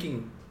just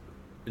thinking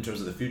in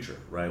terms of the future,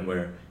 right?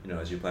 Where,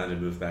 as you plan to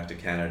move back to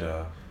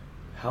Canada,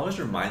 how has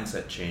your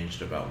mindset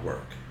changed about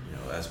work?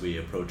 As we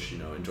approach,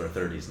 into our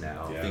 30s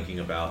now, thinking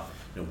about,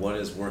 what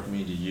does work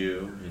mean to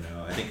you?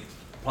 I think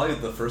probably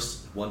the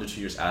first 1 to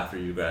 2 years after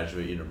you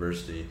graduate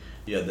university,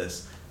 you have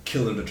this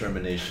killer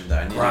determination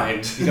that I need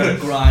grind. You gotta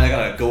grind. I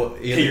gotta go.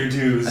 Pay your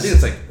dues. I think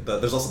it's like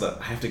there's also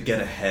I have to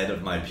get ahead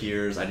of my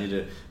peers. I need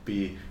to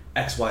be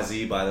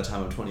XYZ by the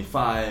time I'm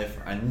 25.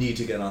 I need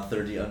to get on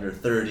 30 under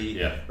 30.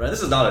 Yeah. Right.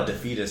 This is not a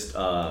defeatist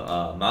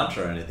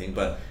mantra or anything,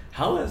 but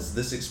how has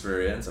this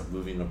experience of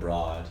moving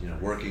abroad,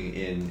 working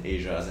in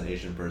Asia as an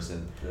Asian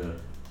person,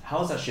 how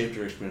has that shaped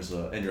your experience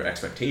and your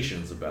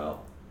expectations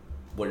about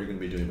what you're going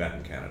to be doing back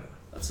in Canada?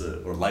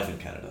 Or life in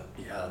Canada?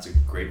 Yeah, that's a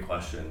great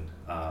question.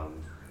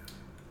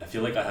 I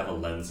feel like I have a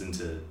lens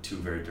into two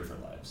very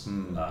different lives.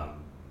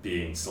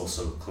 Being still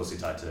so closely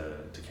tied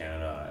to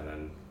Canada and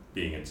then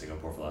being in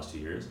Singapore for the last 2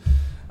 years.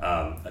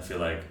 I feel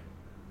like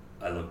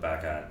I look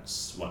back at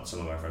what some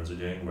of my friends are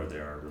doing, where they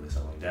are really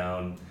settling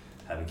down,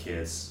 having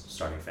kids,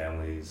 starting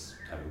families,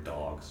 having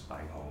dogs,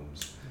 buying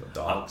homes. The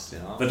dogs, The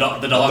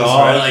dogs,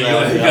 right? Like,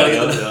 you gotta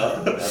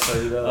get the That's how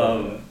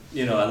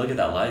you know. I look at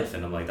that life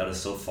and I'm like, that is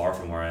so far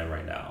from where I am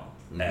right now.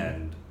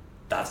 And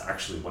that's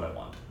actually what I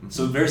want.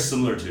 So very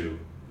similar to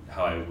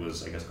how I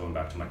was, I guess, going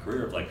back to my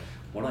career of like,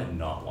 what do I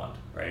not want,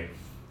 right?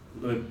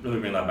 Really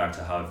bring that back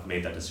to how I've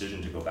made that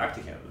decision to go back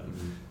to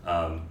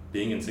Canada.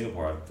 Being in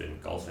Singapore, I've been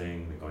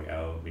golfing, been going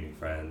out, meeting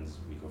friends,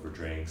 we go for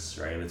drinks,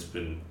 right? It's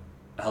been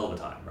a hell of a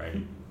time,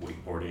 right?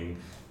 Wakeboarding,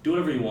 do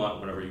whatever you want,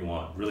 whenever you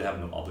want, really have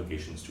no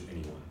obligations to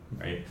anyone,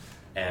 right?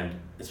 And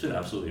it's been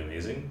absolutely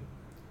amazing,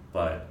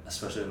 but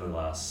especially in the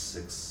last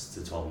 6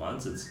 to 12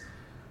 months, it's,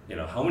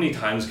 how many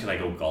times can I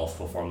go golf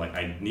before I'm like,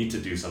 I need to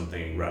do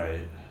something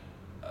right,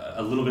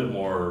 a little bit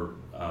more,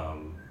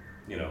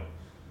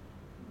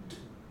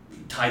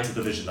 tied to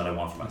the vision that I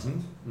want for myself,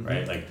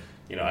 right? Like,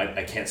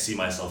 I can't see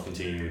myself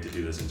continuing to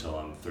do this until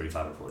I'm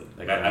 35 or 40.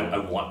 Like, I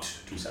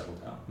want to settle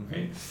down,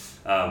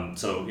 right?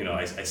 So,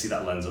 I see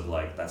that lens of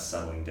like, that's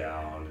settling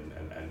down,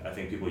 and I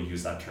think people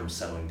use that term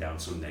settling down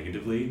so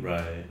negatively.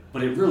 Right.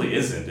 But it really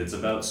isn't. It's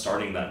about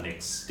starting that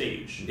next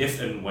stage,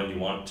 if and when you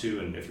want to,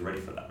 and if you're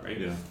ready for that, right?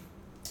 Yeah.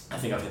 I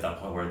think I've hit that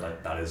point where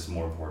that is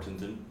more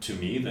important to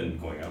me than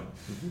going out.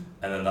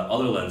 And then the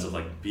other lens of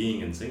like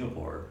being in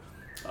Singapore,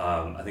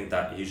 I think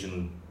that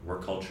Asian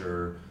work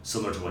culture,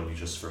 similar to when you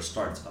just first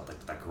start, it's about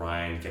like that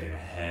grind, getting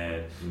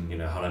ahead,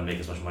 how to make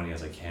as much money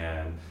as I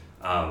can.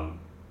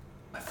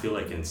 I feel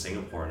like in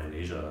Singapore and in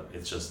Asia,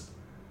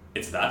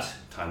 it's that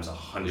times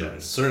 100. Yeah,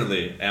 it's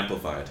certainly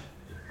amplified.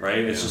 Right?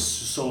 It's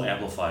just so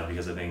amplified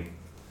because I think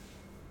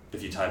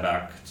if you tie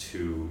back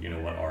to,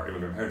 what our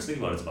immigrant parents think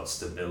about, it's about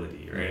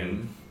stability, right?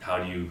 And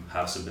how do you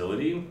have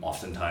stability?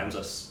 Oftentimes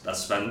that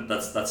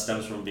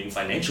stems from being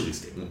financially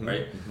stable,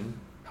 right?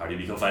 How do you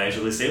become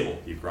financially stable?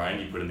 You grind,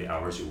 you put in the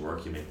hours, you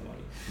work, you make the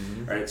money,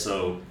 right?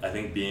 So I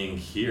think being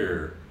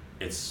here,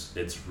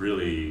 it's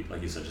really,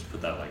 like you said, just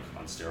put that like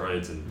on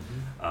steroids, and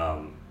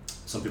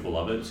some people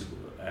love it,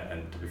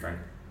 and to be frank,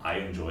 I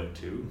enjoy it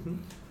too.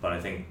 But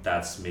I think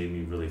that's made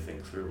me really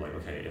think through, like,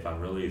 okay, if I'm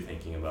really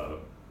thinking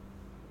about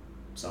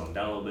settling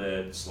down a little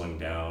bit, slowing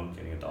down,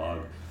 getting a dog,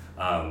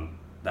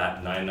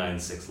 that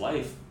 996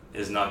 life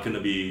is not going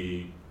to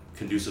be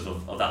conducive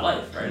of that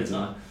life, right? It's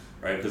not,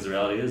 right? Because the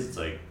reality is, it's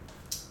like,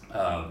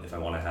 if I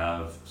want to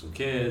have some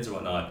kids or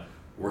whatnot,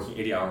 working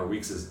 80-hour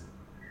weeks is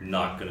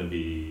not going to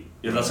be,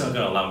 that's not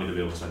going to allow me to be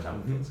able to spend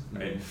time with kids,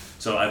 right?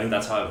 So I think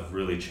that's how I've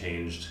really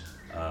changed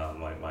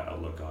my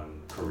outlook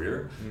on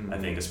career. I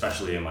think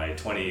especially in my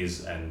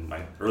 20s and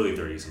my early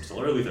 30s, I'm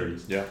still early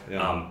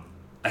 30s.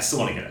 I still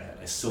want to get ahead.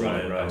 I still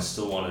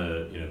want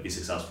to be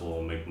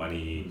successful, make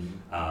money,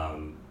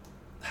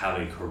 have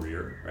a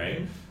career,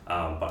 right?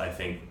 But I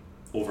think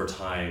over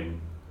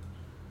time,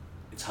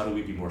 it's how do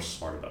we be more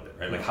smart about it,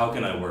 right? Like how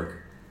can I work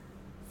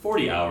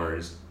 40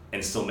 hours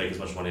and still make as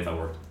much money if I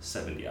worked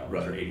 70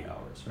 hours or 80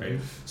 hours, right?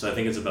 So I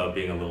think it's about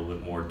being a little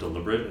bit more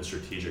deliberate and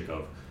strategic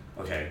of,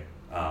 okay,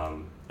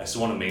 I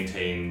still want to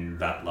maintain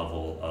that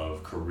level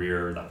of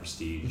career, that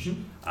prestige,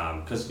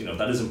 because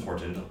that is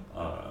important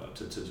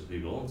to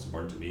people. It's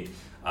important to me.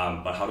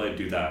 But how do I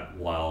do that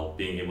while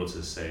being able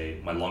to say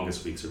my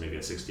longest weeks are maybe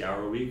a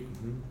 60-hour week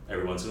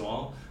every once in a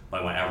while,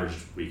 but my average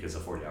week is a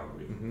 40-hour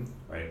week,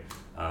 right?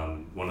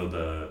 One of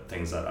the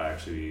things that I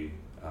actually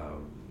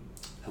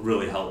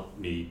really helped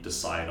me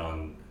decide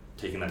on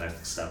taking that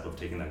next step of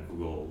taking that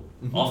Google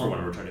offer when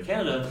I returned to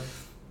Canada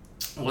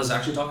was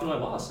actually talking to my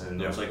boss,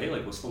 and I was like, hey,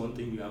 like, what's the one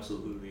thing you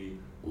absolutely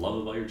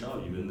love about your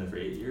job? You've been there for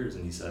 8 years.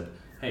 And he said,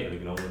 hey,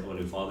 like, I'm a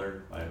new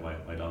father.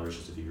 My daughter's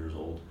just a few years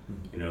old.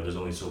 There's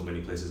only so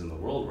many places in the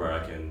world where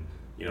I can,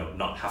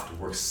 not have to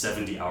work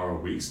 70-hour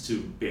weeks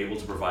to be able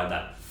to provide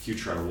that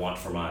future I want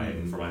for my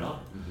daughter,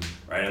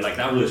 right? And like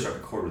that really struck a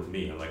chord with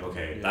me. I'm like,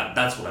 okay,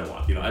 that's what I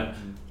want. I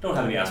don't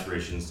have any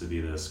aspirations to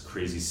be this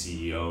crazy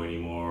CEO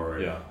anymore, or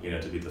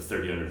to be the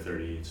 30 under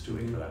 30. It's too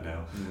late for that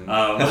now.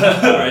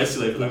 Right? It's too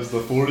late for that. There's the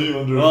 40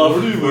 under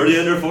 40. 40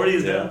 under 40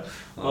 is down.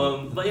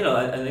 But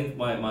I think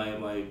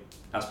my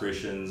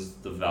aspirations,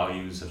 the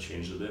values have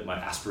changed a bit. My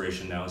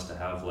aspiration now is to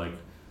have like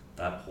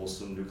that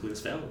wholesome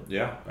nucleus family.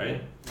 Yeah.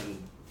 Right?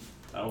 And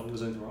I don't think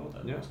there's anything wrong with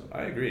that. Yeah, so.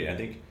 I agree. I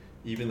think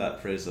even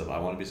that phrase of I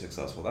want to be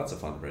successful, that's a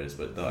fun phrase,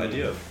 but the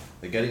idea of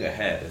like getting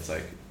ahead, it's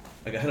like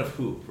ahead of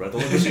who, right? The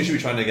only person you should be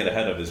trying to get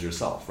ahead of is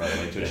yourself, right?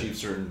 Like to achieve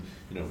certain,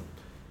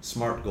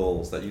 smart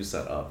goals that you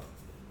set up,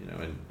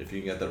 and if you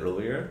can get that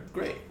earlier,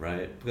 great,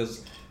 right?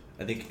 Because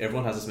I think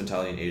everyone has this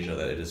mentality in Asia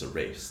that it is a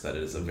race, that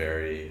it is a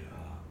very,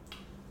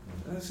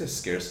 I would say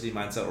scarcity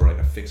mindset or like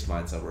a fixed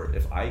mindset where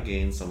if I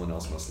gain, someone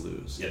else must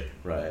lose,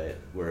 right?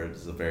 Where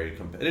it's a very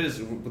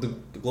the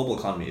global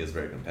economy is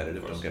very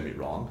competitive. Don't get me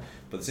wrong,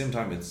 but at the same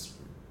time,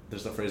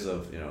 there's the phrase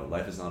of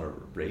life is not a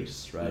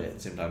race, right? At the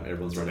same time,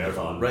 everyone's running their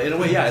own, right? In a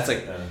way, it's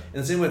like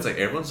in the same way, it's like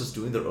everyone's just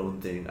doing their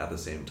own thing at the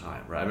same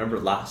time, right? I remember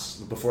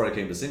before I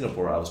came to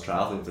Singapore, I was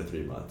traveling for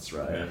 3 months,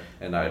 right?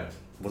 And I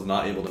was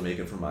not able to make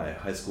it for my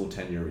high school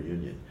 10-year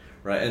reunion.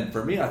 Right, and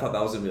for me, I thought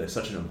that was gonna be like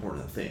such an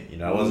important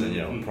thing. I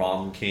wasn't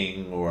prom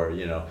king or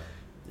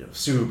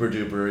super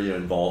duper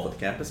involved with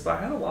campus, but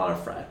I had a lot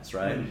of friends,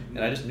 right? And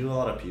I just knew a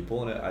lot of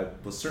people, and I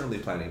was certainly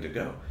planning to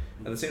go.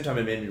 At the same time,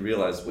 it made me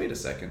realize, wait a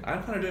second,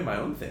 I'm kind of doing my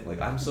own thing. Like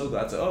I'm so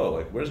glad to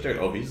where's Derek?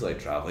 Oh, he's like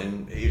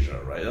traveling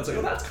Asia, right? And I was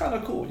like, that's kind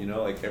of cool,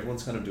 like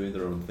everyone's kind of doing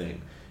their own thing.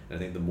 And I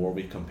think the more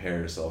we compare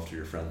yourself to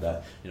your friend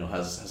that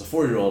has a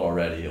 4-year-old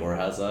already or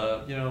has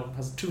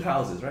has 2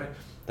 houses, right?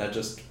 That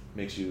just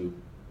makes you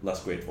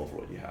less grateful for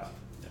what you have.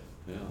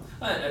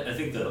 I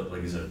think that,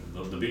 like you said,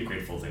 the being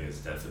grateful thing is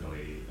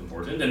definitely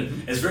important,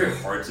 and it's very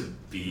hard to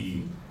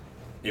be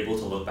able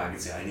to look back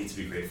and say I need to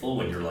be grateful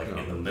when you're like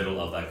in the middle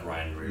of that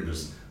grind where you're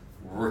just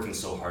working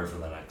so hard for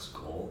the next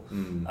goal.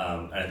 And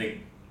I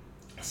think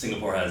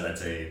Singapore has, I'd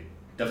say,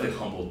 definitely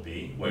humbled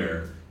me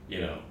where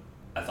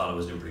I thought I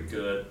was doing pretty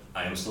good.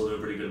 I am still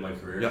doing pretty good in my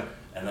career,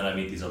 and then I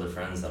meet these other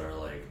friends that are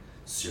like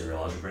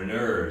serial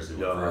entrepreneurs. They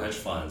work for hedge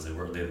funds.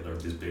 They're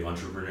these big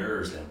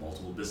entrepreneurs. They have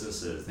multiple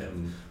businesses. They have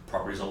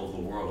properties all over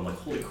the world. I'm like,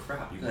 holy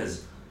crap, you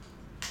guys!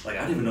 Like,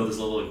 I didn't even know this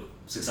level of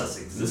success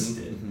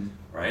existed,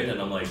 right?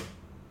 And I'm like,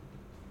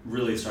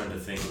 really starting to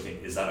think, okay,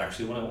 is that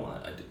actually what I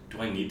want?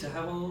 Do I need to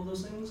have all of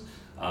those things?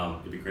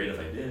 It'd be great if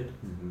I did,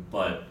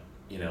 but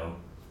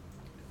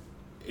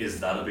is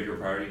that a bigger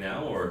priority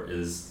now, or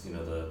is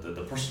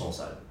the personal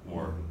side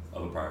more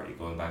of a priority?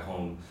 Going back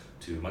home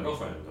to my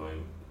girlfriend,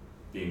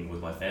 being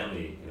with my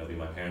family, being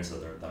my parents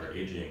that are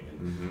aging,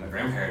 and my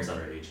grandparents that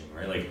are aging,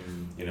 right? Like,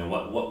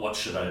 what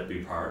should I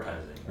be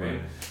prioritizing, right?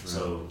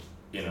 So,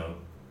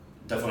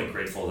 definitely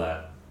grateful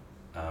that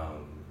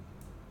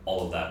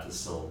all of that is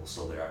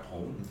still there at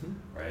home,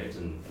 right?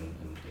 And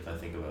if I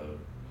think about,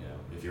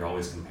 if you're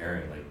always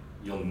comparing, like,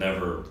 you'll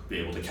never be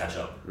able to catch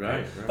up,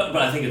 right? But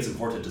I think it's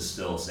important to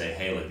still say,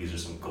 hey, like, these are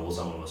some goals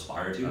I want to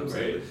aspire to,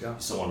 right? You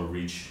still want to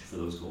reach for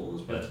those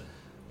goals, but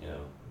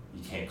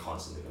you can't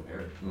constantly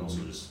compare it. You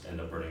also just end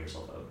up burning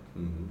yourself out.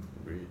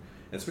 Agreed.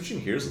 And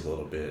switching gears a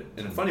little bit,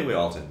 in a funny way,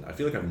 Alton, I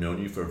feel like I've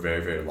known you for a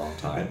very, very long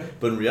time,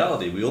 but in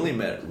reality, we only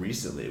met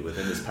recently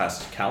within this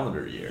past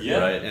calendar year,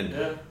 right?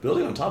 And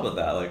building on top of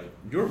that, like,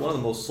 you're one of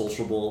the most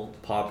sociable,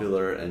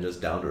 popular, and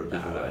just down-to-earth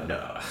people that I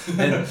know.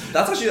 And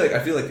that's actually, like, I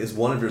feel like is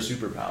one of your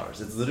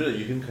superpowers. It's literally,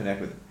 you can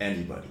connect with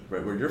anybody,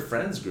 right? Where your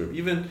friends group,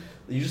 even,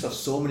 you just have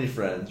so many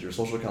friends, your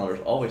social calendar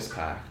is always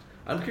packed.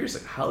 I'm curious,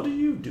 like, how do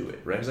you do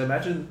it, right? Because I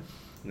imagine,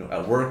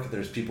 at work,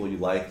 there's people you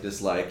like,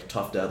 dislike,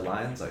 tough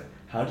deadlines. Like,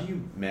 how do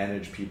you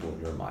manage people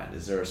in your mind?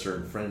 Is there a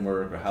certain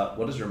framework, or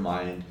what does your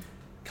mind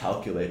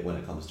calculate when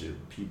it comes to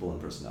people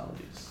and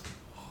personalities?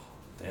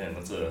 Damn,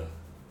 that's a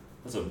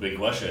That's a big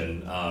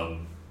question.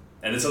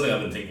 And it's something I've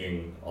been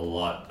thinking a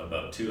lot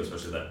about too,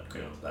 especially that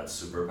that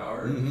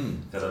superpower,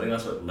 because I think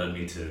that's what led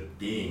me to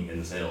being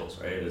in sales,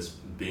 right? Is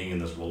being in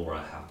this role where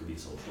I have to be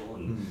social.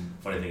 And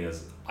funny thing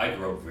is, I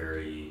grew up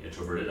very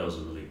introverted. I was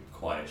a really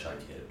quiet, shy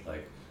kid.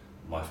 Like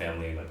my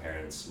family, my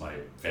parents, my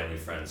family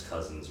friends,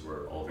 cousins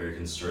were all very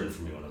concerned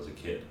for me when I was a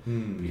kid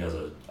because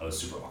I was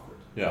super awkward.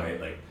 Yeah.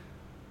 Right. Like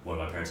when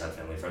my parents had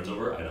family friends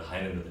over, I'd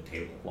hide under the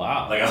table.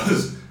 Wow. Like I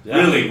was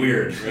really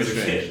weird as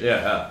a kid.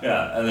 Yeah.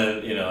 Yeah. And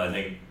then I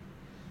think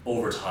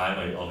over time,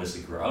 I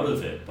obviously grew out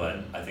of it,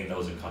 but I think that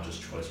was a conscious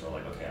choice where,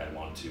 like, okay, I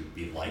want to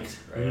be liked,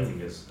 right? I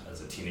think as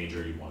a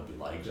teenager, you want to be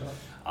liked. Yeah.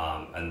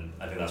 And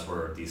I think that's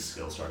where these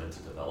skills started to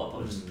develop. I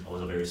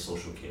was a very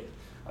social kid.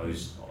 I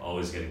was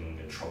always getting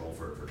in trouble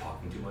for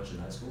talking too much in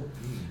high school.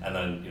 And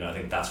then, I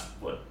think that's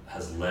what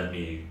has led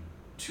me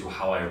to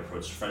how I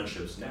approach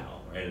friendships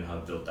now, right? And how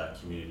I've built that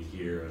community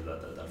here, or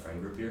that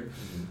friend group here.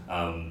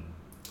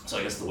 So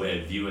I guess the way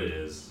I view it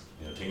is,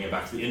 taking it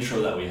back to the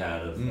intro that we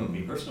had of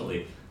me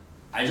personally,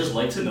 I just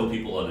like to know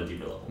people at a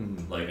deeper level.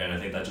 And I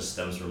think that just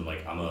stems from,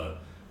 I'm a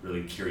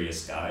really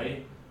curious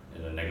guy.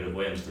 In a negative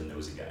way, I'm just a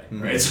nosy guy,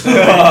 right? So,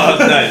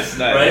 nice.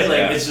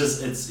 Right?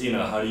 It's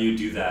how do you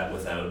do that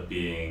without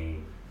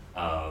being,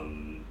 how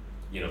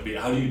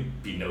do you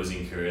be nosy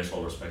and curious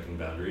while respecting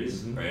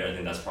boundaries, right? I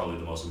think that's probably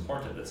the most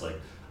important. It's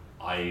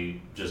I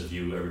just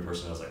view every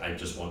person as I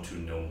just want to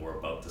know more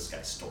about this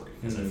guy's story,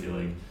 because I feel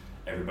like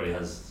everybody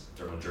has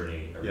their own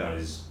journey.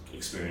 Everybody's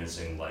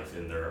experiencing life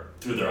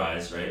through their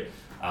eyes, right?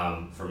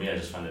 For me, I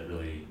just find it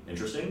really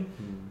interesting,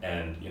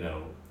 and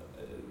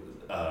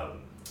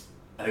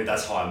I think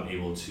that's how I'm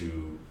able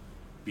to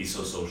be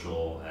so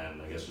social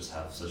and I guess just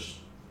have such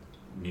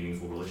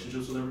meaningful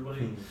relationships with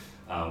everybody.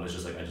 It's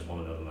just I just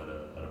want to know them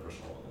at a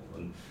personal level,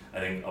 and I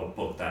think a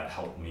book that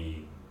helped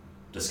me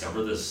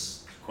discover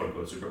this quote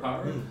unquote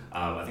superpower.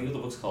 I think the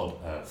book's called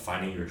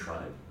Finding Your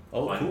Tribe.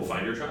 Oh, cool.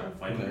 Find Your Tribe.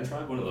 Finding Your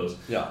Tribe. One of those.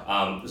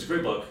 Yeah. It's a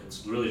great book.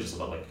 It's really just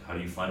about how do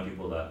you find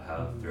people that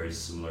have very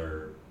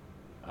similar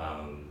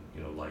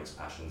likes,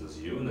 passions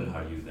as you, and then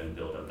how do you then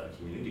build out that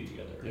community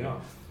together. Right? Yeah.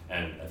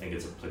 And I think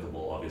it's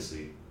applicable,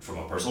 obviously, from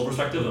a personal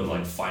perspective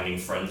of finding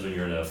friends when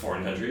you're in a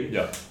foreign country.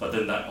 Yeah. But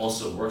then that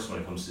also works when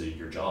it comes to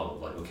your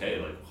job of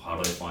how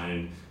do I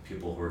find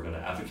people who are going to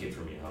advocate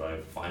for me? How do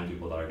I find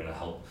people that are going to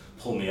help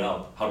pull me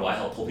up? How do I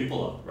help pull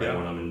people up? Right. Yeah.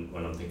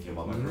 When I'm thinking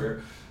about my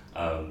career.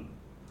 And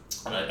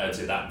I'd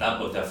say that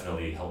book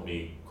definitely helped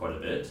me quite a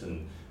bit.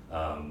 And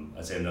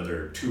I'd say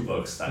another 2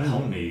 books that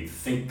helped me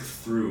think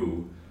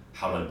through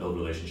how do I build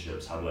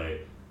relationships? How do I,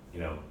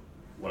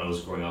 when I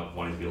was growing up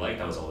wanting to be liked,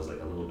 I was always a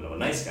little bit of a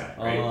nice guy,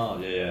 right? Oh,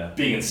 yeah.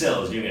 Being in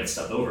sales, you get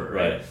stepped over,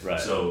 right? Right.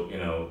 So,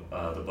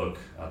 the book,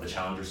 The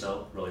Challenger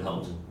Cell, really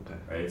helped, Okay.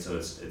 right? So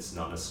it's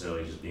not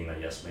necessarily just being that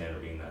yes man or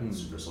being that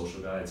super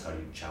social guy. It's how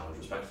you challenge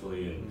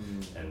respectfully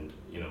and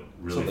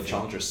really. So the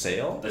Challenger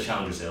Sale? The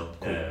Challenger Sale,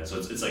 cool. Yeah. So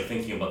it's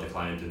thinking about the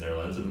client in their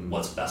lens and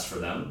what's best for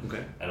them.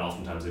 Okay. And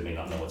oftentimes they may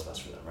not know what's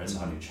best for them, right? So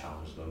how do you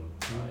challenge them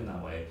in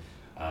that way?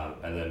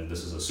 And then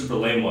this is a super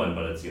lame one,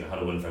 but it's how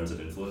to win friends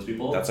and influence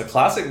people. That's a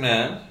classic,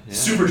 man. Yeah.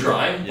 Super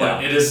dry,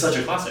 but it is such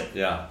a classic.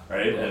 Yeah.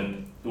 Right.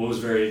 And what was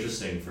very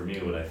interesting for me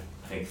when I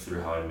think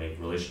through how I make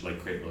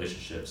create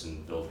relationships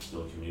and build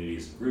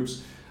communities and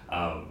groups,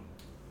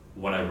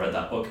 when I read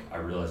that book, I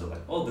realized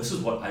this is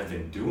what I've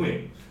been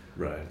doing.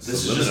 Right.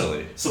 This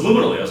Subliminally. Is just,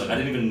 subliminally. I was I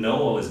didn't even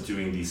know I was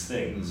doing these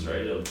things,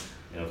 right? Of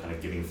kind of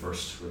giving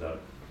first without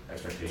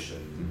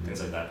expectation,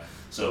 things like that.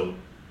 So.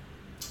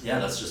 Yeah,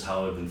 that's just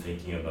how I've been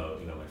thinking about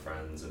my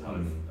friends and how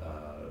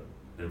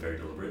I've been very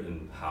deliberate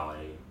in how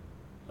I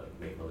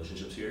make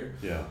relationships here.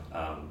 Yeah.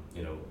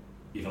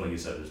 Even like you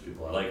said, there's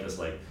people I like. Just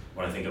when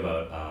I think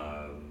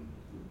about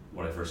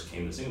when I first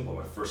came to Singapore,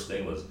 my first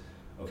thing was,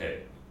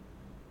 okay,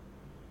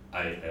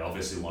 I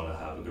obviously want to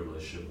have a good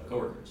relationship with my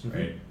coworkers,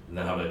 right? And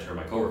then how do I turn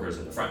my coworkers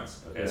into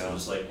friends? Okay, so I'm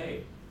just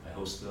hey, I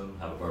host them,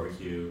 have a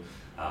barbecue.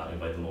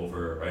 Invite them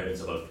over, right? It's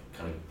about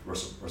kind of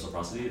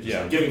reciprocity. It's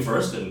just giving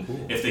first,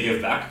 and if they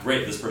give back,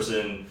 great. This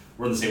person,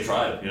 we're in the same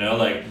tribe,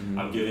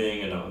 I'm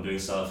giving and I'm doing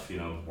stuff,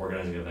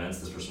 organizing events.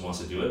 This person wants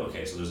to do it.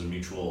 Okay, so there's a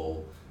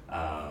mutual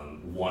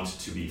want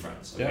to be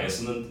friends. Okay,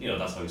 so then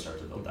that's how we start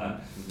to build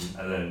that.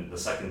 And then the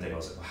second thing I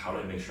was how do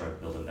I make sure I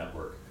build a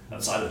network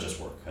outside of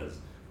just work? Because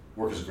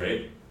work is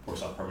great,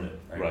 work's not permanent,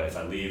 right? If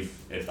I leave,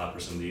 if that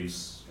person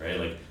leaves,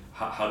 right?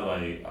 How do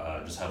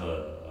I just have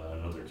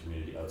another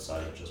community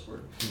outside of just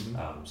work?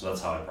 So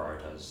that's how I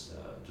prioritize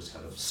just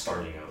kind of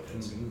starting out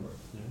in Singapore.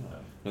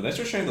 No, thanks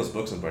for sharing those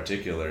books in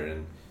particular,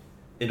 and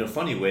in a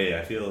funny way,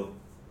 I feel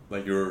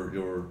like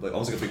you're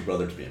almost like a big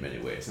brother to me in many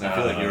ways, and I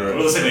feel like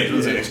we're the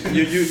same age.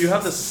 You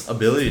have this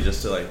ability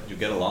just to you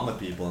get along with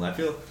people, and I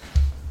feel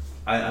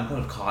I'm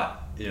kind of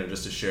caught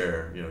just to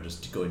share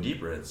just going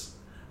deeper.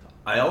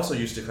 I also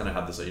used to kind of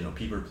have this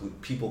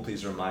people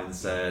pleaser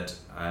mindset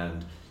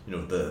and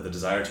the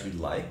desire to be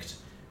liked.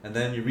 And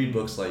then you read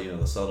books like,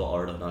 The Subtle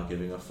Art of Not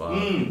Giving a Fuck.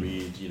 You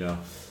read,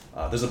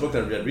 there's a book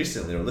that I read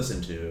recently or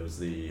listened to. It was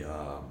the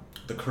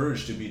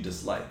Courage to be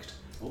Disliked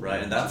Cool.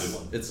 right? And That's a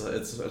good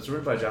one. it's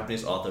written by a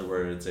Japanese author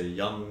where it's a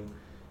young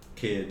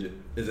kid.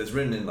 It's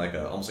written in like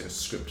almost like a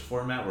script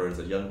format where it's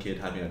a young kid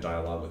having a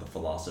dialogue with a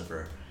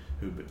philosopher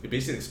who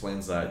basically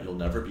explains that you'll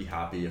never be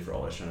happy if you're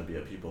always trying to be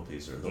a people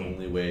pleaser. The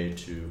only way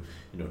to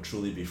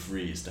truly be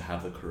free is to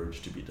have the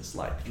courage to be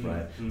disliked,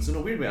 right? So in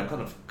a weird way, I'm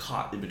kind of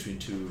caught in between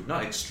two,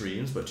 not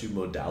extremes, but two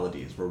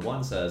modalities, where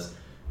one says,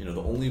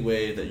 the only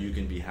way that you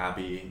can be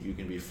happy, you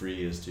can be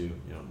free, is to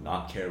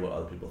not care what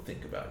other people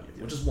think about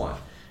you, which is one.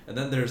 And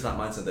then there's that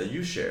mindset that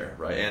you share,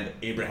 right? And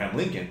Abraham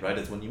Lincoln, right?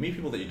 It's when you meet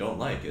people that you don't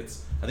like.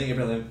 I think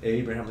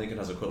Abraham Lincoln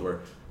has a quote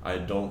where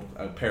I'm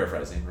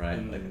paraphrasing, right?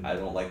 Like, I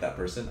don't like that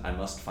person. I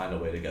must find a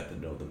way to get to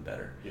know them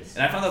better. Yes.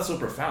 And I found that so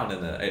profound,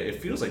 and that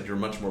it feels like you're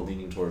much more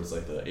leaning towards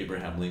like the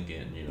Abraham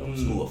Lincoln,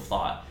 school of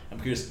thought. I'm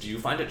curious, do you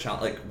find it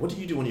challenging? Like, what do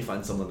you do when you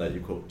find someone that you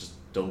quote just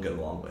don't get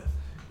along with?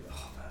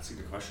 Oh, that's a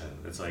good question.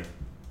 It's like,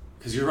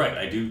 because you're right,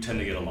 I do tend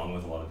to get along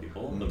with a lot of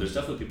people, but there's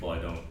definitely people I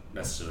don't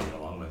necessarily get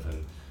along with,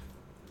 and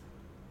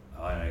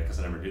I guess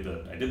I never did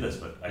that. I did this,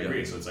 but I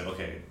agree. So it's like,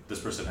 okay, this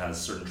person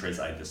has certain traits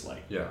I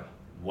dislike. Yeah.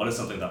 What is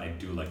something that I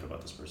do like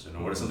about this person,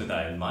 or what is something that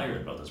I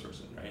admire about this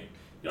person, right?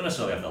 You don't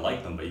necessarily have to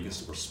like them, but you can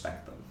still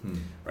respect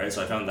them, right?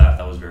 So I found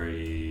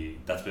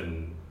that's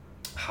been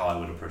how I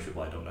would approach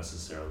people I don't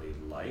necessarily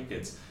like.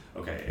 It's,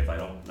 okay, if I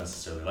don't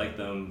necessarily like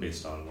them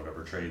based on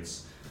whatever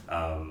traits,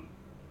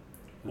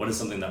 what is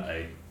something that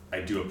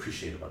I do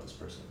appreciate about this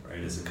person, right?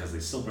 Is it because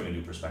they still bring a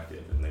new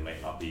perspective and they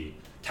might not be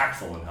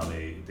tactful in how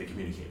they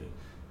communicate it?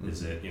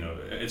 Is it,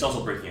 it's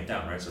also breaking it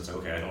down, right? So it's like,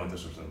 okay, I don't like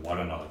this person. Why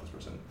do I not like this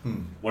person?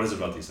 What is it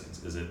about these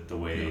things? Is it the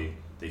way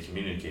they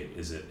communicate?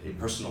 Is it a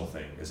personal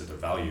thing? Is it their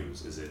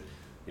values? Is it,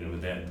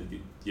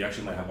 you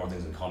actually might have more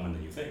things in common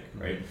than you think,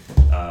 right?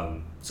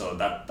 So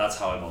that's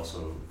how I've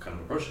also kind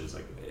of approached it. It's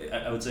like,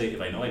 I would say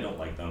if I know I don't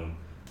like them,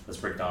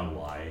 let's break down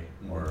why,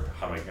 or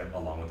how do I get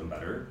along with them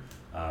better?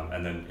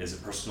 And then is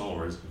it personal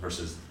or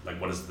versus like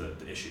what is the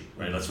issue,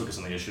 right? Let's focus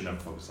on the issue, never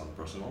focus on the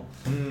personal.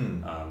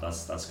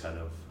 That's kind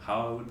of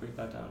how I would break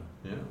that down.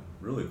 Yeah,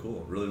 really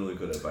cool. Really, really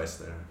good advice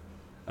there.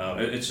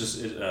 It's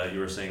just you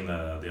were saying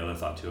the other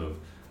thought too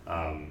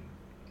of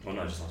well,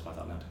 no, I just lost my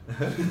thought now.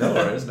 No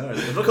worries.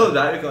 If we're close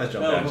back, we can always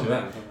jump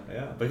back to it.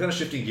 Yeah, but kind of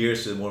shifting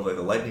gears to more of like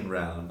the lightning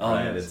round,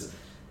 right? Yes.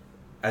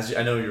 It's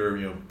I know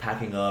you're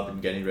packing up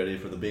and getting ready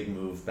for the big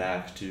move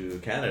back to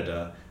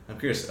Canada. I'm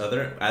curious,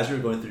 as you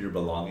were going through your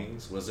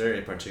belongings, was there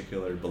a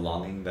particular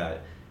belonging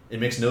that it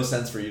makes no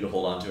sense for you to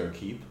hold on to or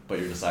keep, but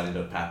you're deciding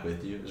to pack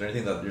with you? Is there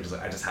anything that you're just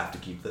like, I just have to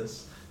keep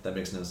this? That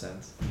makes no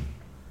sense.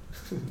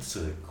 It's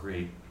a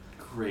great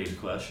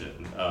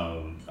question.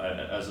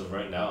 As of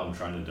right now, I'm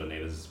trying to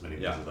donate as many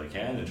things as I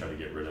can and try to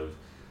get rid of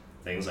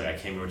things. Like I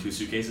came here with 2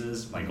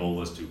 suitcases. My goal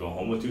was to go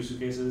home with 2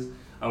 suitcases.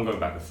 I'm going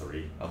back with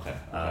 3. Okay.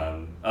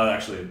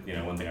 Actually,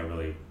 one thing I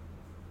really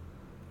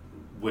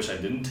wish I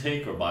didn't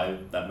take or buy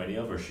that many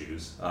of are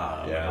shoes.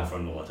 My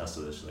girlfriend will attest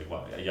to this. She's like,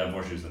 "Wow, you have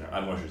more shoes than her. I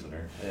have more shoes than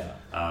her."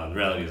 Yeah. The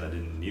reality is I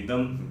didn't need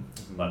them,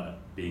 but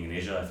being in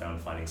Asia, I found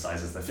finding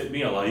sizes that fit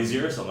me a lot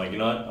easier. So I'm like, you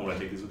know what, I'm gonna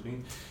take these with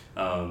me.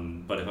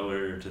 But if I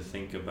were to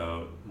think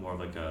about more of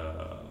like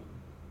a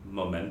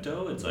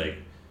memento, it's like,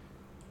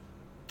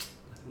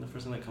 I think the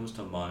first thing that comes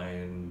to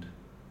mind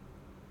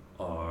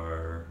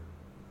are,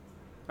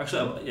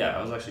 actually,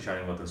 I was actually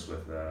chatting about this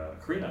with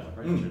Karina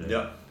yesterday.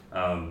 Yeah.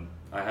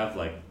 I have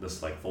like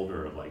this like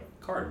folder of like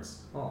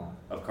cards,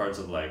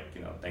 of like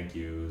thank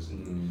yous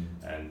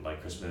and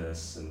like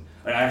Christmas, and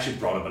I actually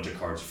brought a bunch of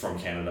cards from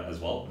Canada as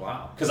well.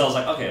 Wow. Because I was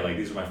like, okay, like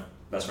these are my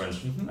best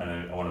friends, and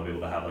I want to be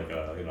able to have like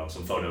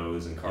some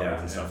photos and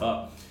cards and stuff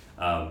up.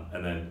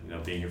 And then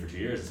being here for 2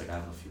 years, it's like I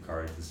have a few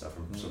cards and stuff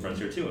from some friends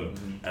here too,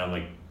 and I'm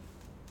like,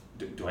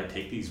 do I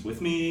take these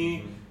with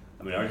me?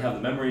 I mean, I already have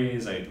the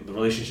memories. The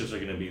relationships are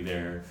going to be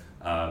there.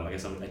 I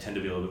guess I tend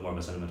to be a little bit more of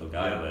a sentimental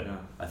guy, but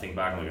I think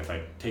back, like, if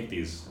I take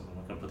these, I'm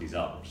not going to put these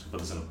out. I'm just going to put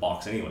this in a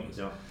box anyways.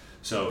 Yeah.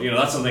 So,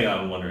 that's something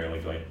I'm wondering,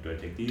 like, do I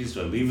take these?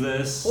 Do I leave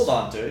this? Hold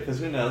on to it, because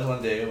who knows,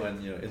 one day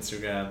when,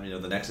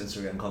 Instagram, the next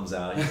Instagram comes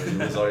out, you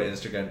lose all your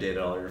Instagram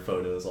data, all your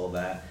photos, all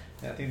that.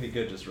 Yeah, I think it'd be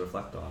good just to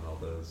reflect on all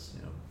those,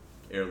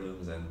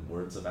 heirlooms and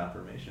words of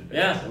affirmation.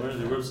 Yeah,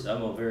 words.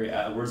 I'm a very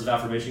words of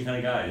affirmation kind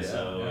of guy. That's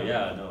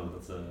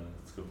a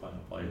good point. I'll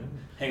probably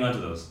hang on to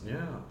those.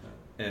 Yeah.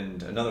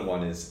 And another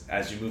one is,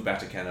 as you move back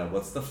to Canada,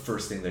 what's the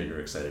first thing that you're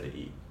excited to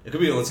eat? It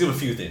could be, let's give a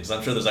few things.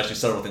 I'm sure there's actually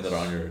several things that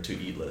are on your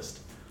to-eat list.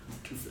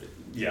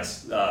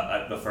 Yes.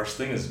 The first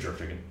thing is jerk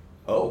chicken.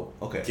 Oh,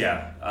 okay.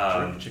 Yeah.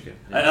 Jerk chicken.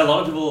 Yeah. A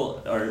lot of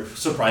people are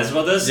surprised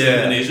about this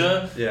in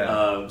Asia.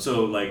 Yeah.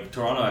 So, like,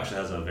 Toronto actually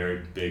has a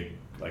very big,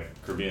 like,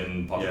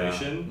 Caribbean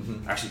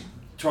population. Yeah. Actually,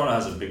 Toronto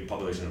has a big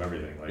population of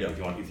everything. Like, if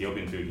you want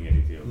Ethiopian food, you can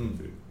get Ethiopian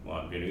food. If you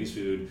want Vietnamese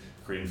food,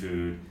 Korean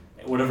food,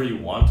 whatever you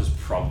want, is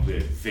probably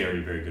a very,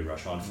 very good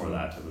restaurant for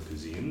that type of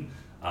cuisine.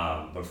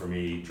 But for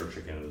me, jerk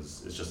chicken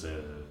is just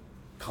a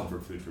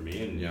comfort food for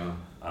me. And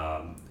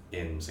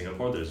in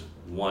Singapore, there's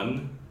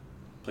one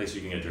place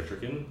you can get jerk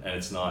chicken, and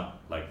it's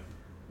not like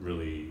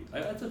really.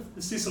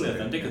 It's decently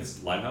authentic.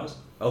 It's Limehouse.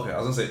 Okay,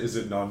 I was gonna say, is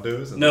it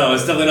Nando's? No,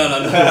 it's definitely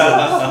not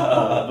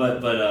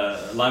Nando's.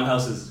 But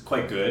Limehouse is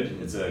quite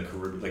good. It's the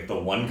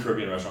one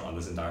Caribbean restaurant on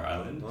this entire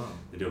island. Wow.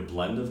 They do a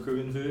blend of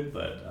Caribbean food,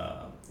 but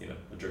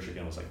a jerk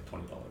chicken was like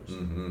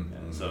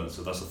 $20.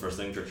 So that's the first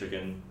thing. Jerk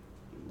chicken,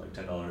 like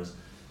 $10.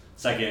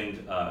 Second,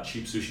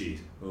 cheap sushi.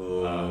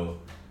 Oh,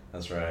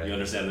 that's right. You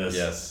understand this?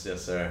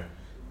 Yes, sir.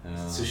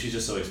 Sushi's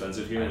just so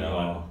expensive here, and I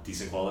want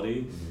decent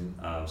quality.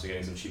 Mm-hmm. So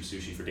getting some cheap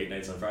sushi for date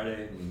nights on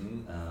Friday.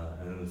 Mm-hmm.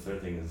 And then the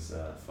third thing is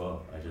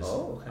pho.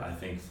 I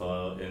think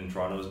pho in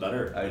Toronto is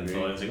better than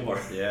pho in Singapore.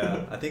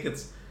 Yeah, I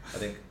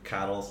think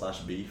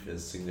cattle/beef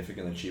is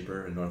significantly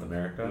cheaper in North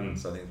America.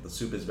 So I think the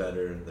soup is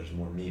better. There's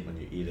more meat when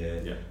you eat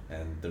it. Yeah.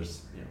 And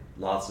there's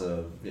lots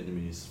of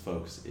Vietnamese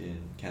folks in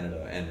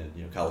Canada and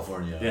in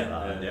California.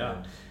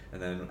 Yeah.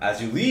 And then as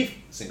you leave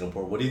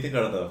Singapore, what do you think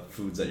are the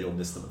foods that you'll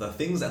miss the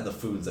things and the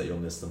foods that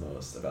you'll miss the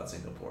most about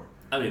Singapore?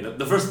 I mean,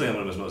 the first thing I'm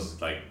gonna miss most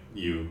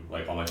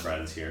is all my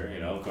friends here,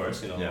 of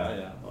course,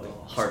 Yeah.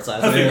 Like, Heart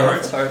size.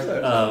 Heart size.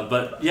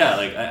 But yeah,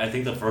 I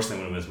think the first thing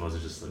I'm gonna miss most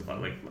is just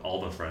like all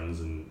the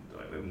friends and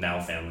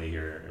now family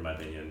here, in my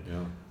opinion.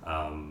 Yeah.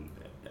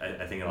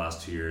 I think in the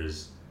last 2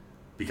 years,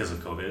 because of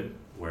COVID,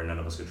 where none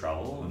of us could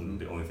travel, and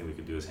the only thing we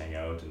could do is hang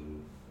out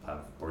and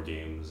have board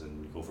games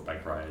and go for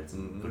bike rides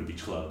and go to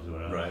beach clubs or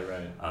whatever.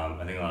 Right. I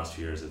think in the last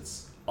 2 years,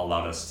 it's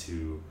allowed us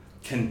to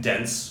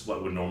condense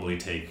what would normally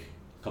take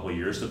a couple of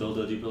years to build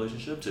a deep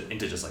relationship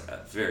into just like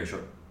a very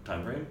short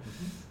time frame.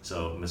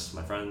 So miss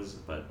my friends,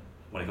 but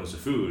when it comes to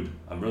food,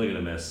 I'm really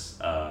gonna miss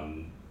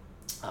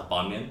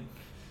banh mian.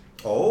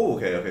 Oh,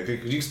 okay.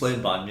 Could you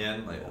explain banh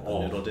mian, like the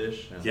noodle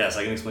dish? Yeah. Yes,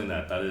 I can explain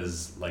that. That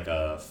is like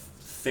a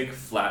thick,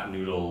 flat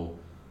noodle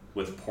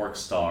with pork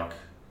stock,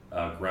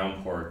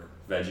 ground pork,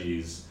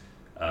 veggies,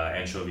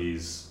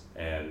 anchovies,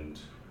 and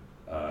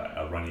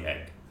a runny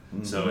egg.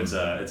 So it's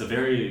a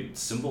very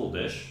simple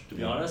dish, to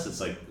be honest.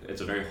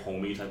 It's a very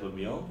homey type of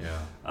meal.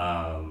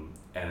 Yeah.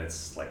 And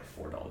it's like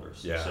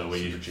 $4. Yeah. So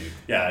super cheap.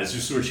 Yeah, it's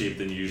just super cheap.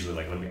 Then you usually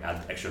let me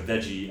add extra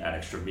veggie, add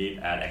extra meat,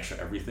 add extra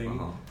everything.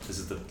 This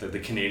is the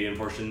Canadian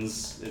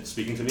portions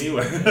speaking to me.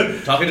 Where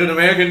talking to an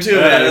American too,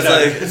 man. It's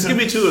like, just give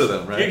me 2 of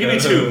them, right? Yeah, give me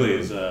 2,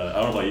 please. I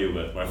don't know about you,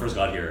 but when I first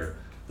got here,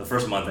 the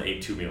first month I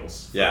ate 2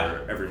 meals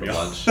for every meal.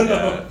 Lunch.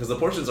 Yeah, because the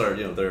portions are,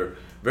 they're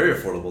very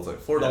affordable. It's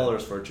like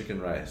 $4 for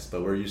chicken rice,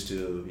 but we're used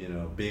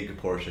to, big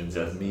portions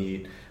of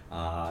meat.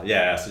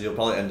 So you'll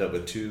probably end up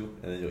with 2,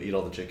 and then you'll eat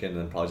all the chicken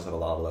and probably just have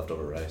a lot of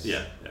leftover rice.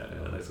 Yeah.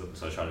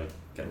 So I try to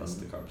get less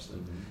of the carbs.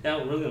 Yeah,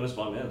 I'm really gonna miss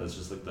banh mian. That's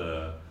just like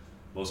the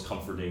most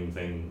comforting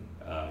thing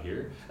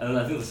here. And then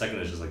I think the second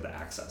is just like the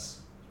access.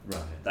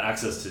 Right. The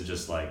access to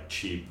just like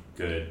cheap,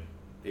 good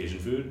Asian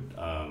food.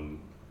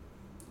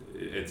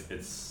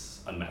 It's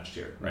unmatched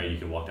here, right? You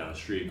can walk down the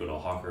street, go to a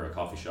hawker, a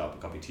coffee shop, a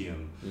coffee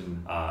team,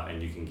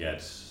 and you can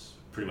get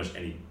pretty much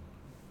any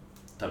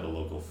type of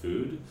local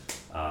food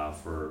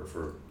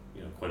for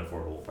quite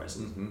affordable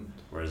prices.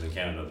 Whereas in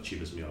Canada, the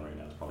cheapest meal right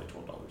now is probably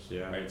 $12.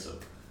 Yeah. Right. So.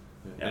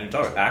 Yeah. And you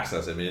talk about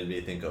access, it made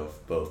me think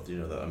of both,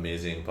 the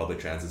amazing public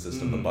transit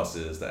system, the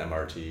buses, the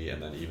MRT,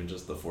 and then even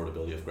just the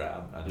affordability of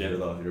Grab. And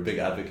you're a big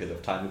advocate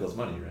of time equals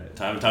money, right?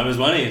 Time is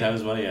money. Time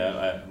is money.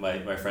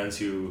 My friends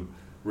who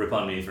rip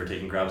on me for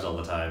taking Grabs all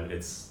the time,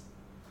 it's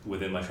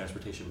within my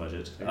transportation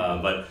budget.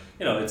 But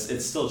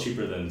it's still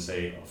cheaper than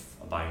say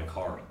buying a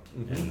car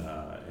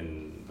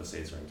in the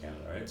States or in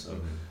Canada, right? So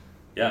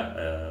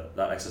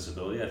that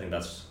accessibility, I think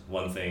that's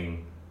one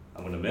thing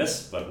I'm gonna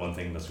miss, but one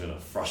thing that's gonna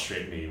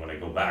frustrate me when I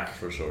go back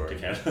for sure to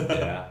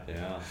Canada.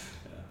 Yeah.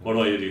 What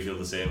about you? Do you feel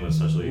the same,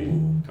 especially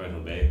coming from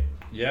the Bay?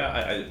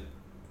 Yeah,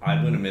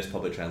 I'm gonna miss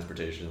public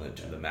transportation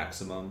to the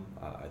maximum.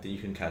 I think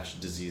you can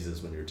catch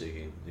diseases when you're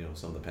taking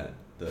some of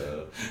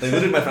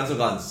literally my friends have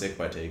gotten sick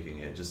by taking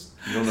it. Just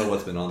you don't know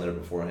what's been on there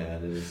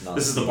beforehand. It's not.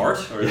 This is the BART,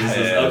 or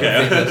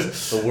okay.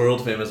 The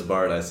world famous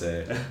BART, I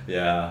say.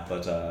 Yeah,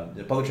 but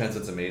public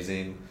transit's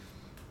amazing.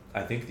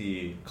 I think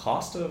the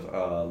cost of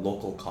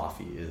local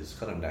coffee is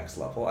kind of next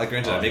level.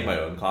 Granted, I make my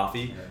own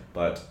coffee,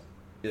 but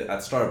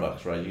at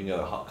Starbucks, right, you can get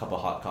a cup of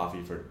hot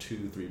coffee for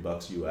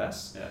 $2-3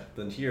 US. Yeah.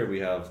 Then here we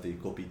have the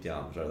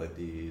kopitiams, right, like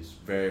these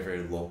very,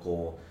 very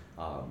local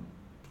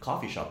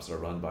coffee shops that are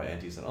run by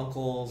aunties and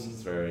uncles.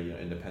 It's very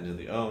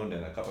independently owned,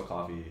 and a cup of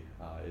coffee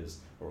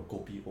or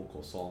kopi o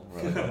kosong,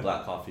 or like a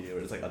black coffee,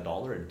 or it's like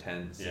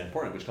 $1.10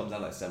 Singapore, which comes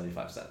out like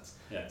 75 cents.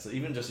 Yeah. So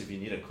even just if you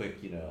need a quick,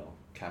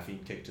 caffeine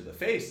kick to the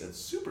face, it's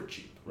super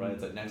cheap, right?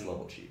 It's like next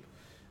level cheap.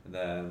 And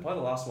then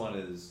probably the last one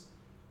is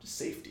just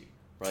safety,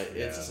 right?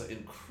 Yeah. It's an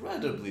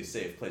incredibly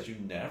safe place. You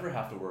never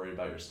have to worry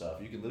about your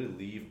stuff. You can literally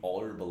leave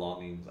all your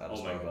belongings at a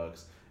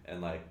Starbucks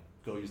and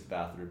go use the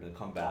bathroom and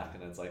come back,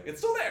 and it's like it's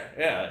still there.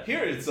 Yeah,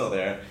 here it's still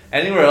there.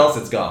 Anywhere else,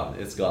 it's gone.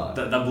 It's gone.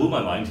 That blew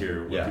my mind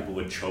here when people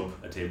would chope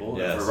a table.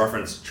 Yes. For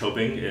reference,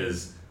 choping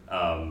is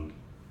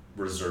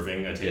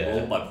reserving a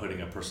table by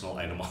putting a personal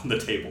item on the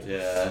table.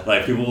 Yeah.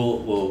 Like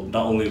people will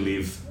not only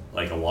leave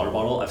like a water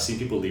bottle. I've seen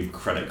people leave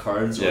credit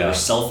cards or their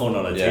cell phone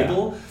on a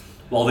table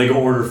while they go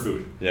order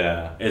food.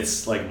 Yeah.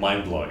 It's like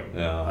mind blowing.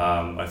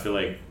 Yeah. I feel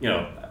like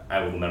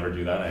I will never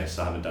do that. I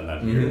still haven't done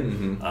that here.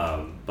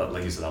 But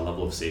like you said, that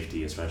level of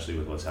safety, especially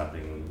with what's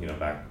happening,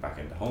 back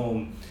into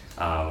home.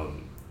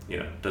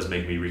 does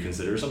make me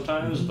reconsider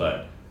sometimes,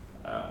 but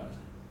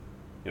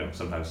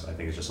sometimes I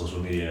think it's just social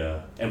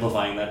media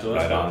amplifying that to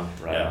us.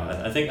 Right on.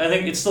 I think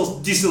it's still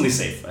decently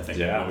safe, I think,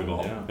 when we go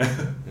home.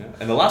 Yeah.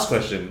 And the last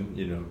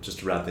question, just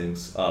to wrap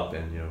things up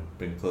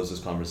and, close this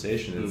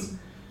conversation is,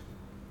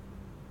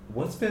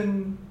 what's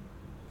been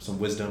some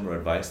wisdom or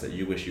advice that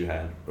you wish you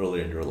had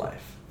earlier in your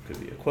life? Could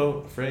be a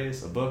quote, a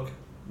phrase, a book.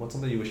 What's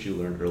something you wish you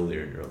learned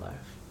earlier in your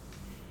life?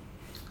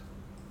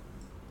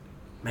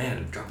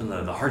 Man, dropping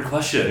the hard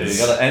questions.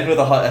 You gotta end with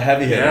a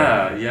heavy hitter.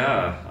 Yeah.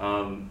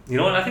 You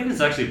know what? I think it's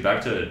actually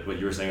back to what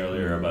you were saying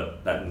earlier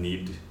about that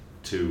need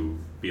to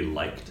be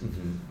liked.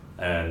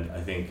 And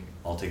I think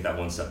I'll take that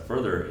one step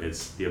further.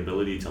 It's the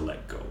ability to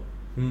let go.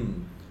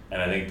 And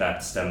I think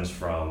that stems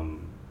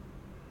from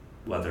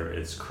whether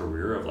it's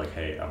career of like,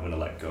 hey, I'm going to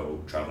let go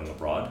traveling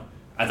abroad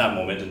at that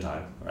moment in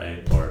time,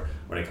 right? Or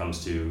when it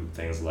comes to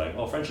things like,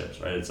 friendships,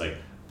 right? It's like,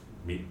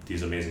 meet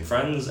these amazing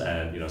friends,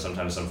 and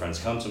sometimes some friends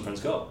come, some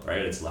friends go, right?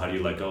 It's how do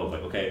you let go of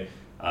like, okay,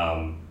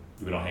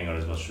 we don't hang out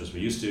as much as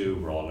we used to,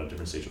 we're all in a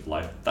different stage of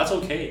life. That's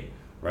okay,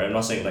 right? I'm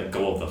not saying let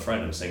go of the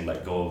friend, I'm saying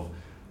let go of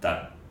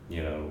that,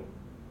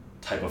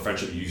 type of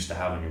friendship you used to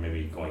have when you're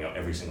maybe going out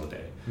every single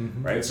day,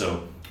 right?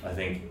 So I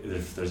think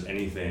if there's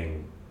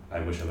anything I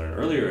wish I learned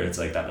earlier, it's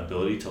like that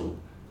ability to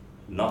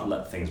not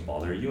let things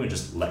bother you and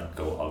just let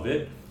go of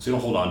it, so you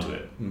don't hold on to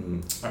it,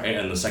 right?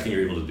 And the second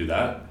you're able to do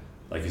that,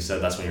 like you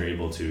said, that's when you're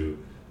able to,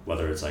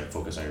 whether it's like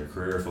focus on your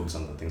career, focus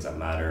on the things that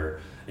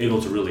matter,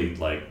 able to really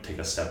like take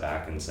a step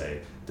back and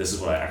say, this is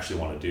what I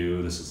actually want to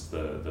do. This is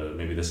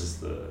maybe this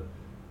is the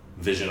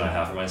vision I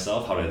have for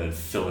myself. How do I then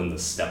fill in the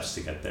steps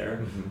to get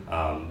there,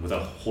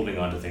 without holding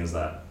on to things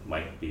that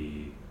might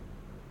be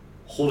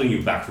holding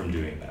you back from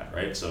doing that,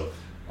 right? So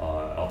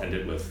I'll end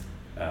it with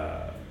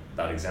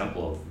that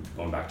example of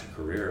going back to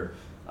career.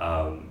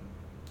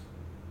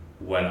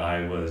 When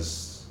I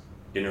was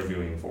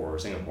interviewing for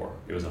Singapore,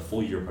 it was a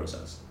full year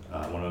process.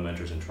 One of my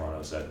mentors in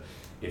Toronto said,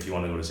 if you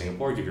want to go to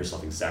Singapore, give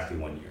yourself exactly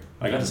 1 year.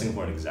 I got to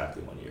Singapore in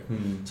exactly 1 year.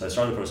 So I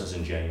started the process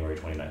in January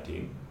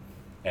 2019,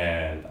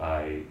 and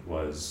I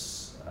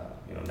was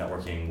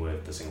networking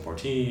with the Singapore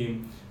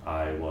team.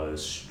 I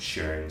was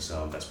sharing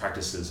some best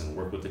practices and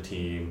work with the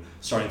team,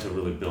 starting to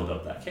really build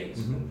up that case.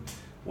 And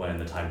when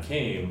the time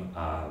came,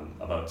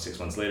 about 6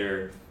 months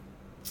later,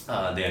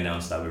 they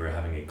announced that we were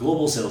having a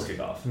global sales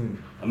kickoff.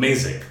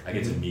 Amazing. I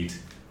get to meet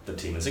the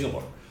team in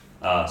Singapore.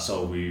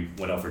 So we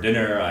went out for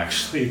dinner. I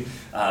actually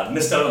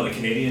missed out on the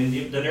Canadian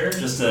dinner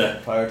just to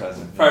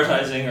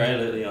prioritizing,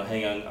 right?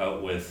 Hanging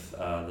out with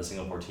the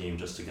Singapore team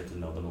just to get to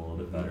know them a little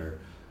bit better.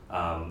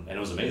 And it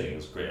was amazing. It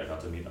was great. I got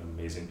to meet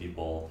amazing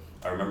people.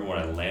 I remember when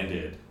I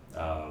landed,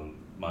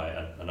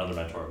 another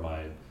mentor of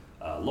mine,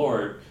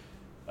 Lord,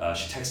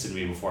 she texted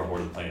me before I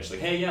boarded the plane. She's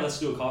like, hey, yeah, let's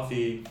do a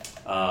coffee.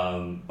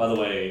 By the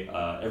way,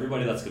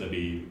 everybody that's going to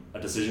be a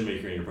decision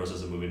maker in your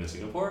process of moving to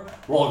Singapore,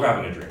 we're all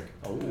grabbing a drink.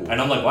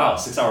 And I'm like, wow,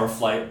 6-hour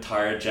flight,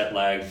 tired, jet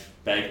lagged,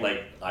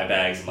 eye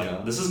bags. I'm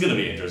like, this is going to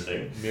be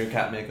interesting.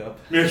 Meerkat makeup,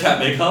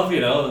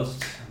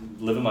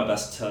 living my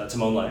best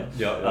Timon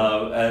life.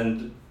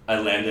 And I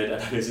landed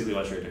and I basically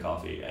went straight to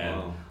coffee.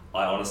 And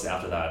I honestly,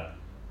 after that,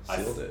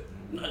 sealed it.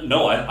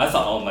 No, I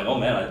thought, oh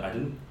man, I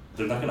didn't.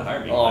 They're not gonna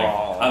hire me.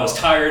 I was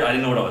tired. I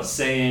didn't know what I was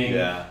saying.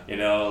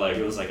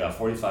 It was like a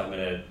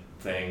 45-minute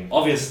thing.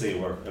 Obviously, it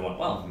went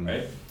well,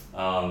 right?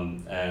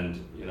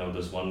 And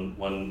there's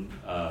one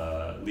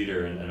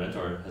leader and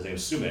mentor. His name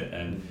is Sumit,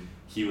 and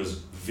he was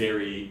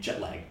very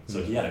jet lagged.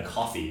 So he had a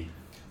coffee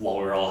while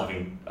we were all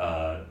having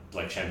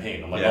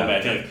champagne. I'm like, oh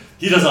man,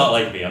 he does not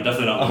like me. I'm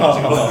definitely not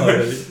moving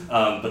to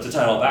Singapore. But to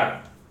tie it all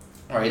back.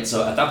 All right,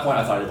 so at that point,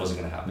 I thought it wasn't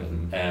going to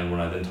happen. And when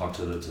I then talked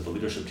to the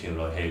leadership team,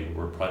 they're like, hey,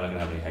 we're probably not going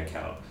to have any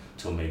headcount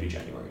till maybe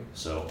January.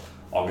 So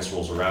August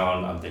rolls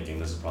around, I'm thinking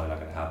this is probably not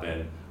going to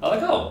happen.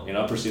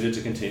 I proceeded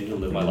to continue to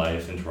live my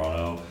life in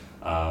Toronto.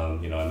 I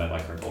met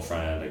my current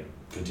girlfriend. I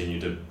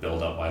continued to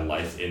build up my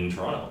life in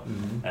Toronto.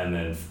 And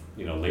then,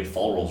 late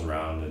fall rolls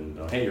around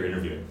and, hey, you're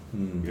interviewing.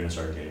 You're going to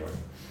start in January.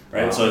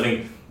 Right? Wow. So I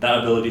think that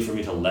ability for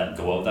me to let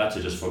go of that,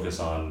 to just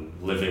focus on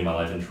living my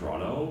life in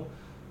Toronto,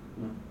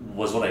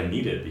 was what I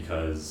needed,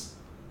 because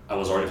I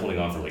was already holding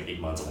on for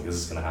 8 months. I'm like, this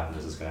is going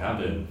to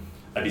happen.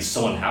 I'd be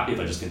so unhappy if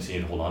I just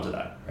continued to hold on to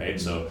that,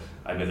 right? So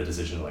I made the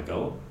decision to let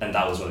go, and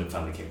that was when it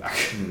finally came back,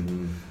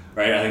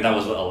 right? I think that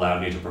was what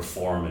allowed me to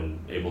perform and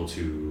able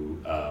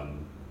to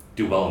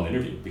do well in the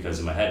interview, because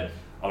in my head,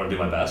 I want to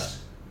do my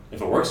best.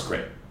 If it works,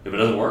 great. If it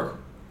doesn't work,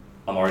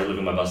 I'm already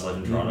living my best life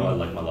in Toronto. I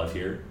like my life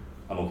here.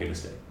 I'm okay to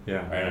stay.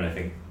 Right? And I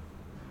think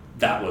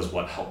that was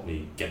what helped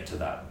me get to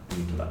that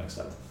next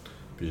step.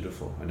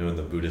 Beautiful. I know in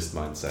the Buddhist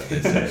mindset they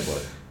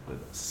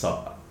say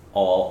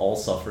all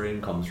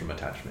suffering comes from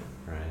attachment,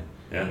 right?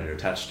 When you're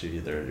attached to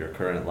either your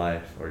current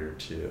life, or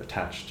you're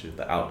attached to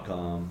the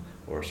outcome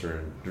or a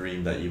certain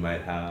dream that you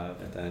might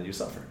have, and then you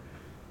suffer.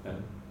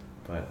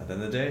 But at the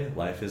end of the day,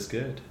 life is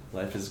good.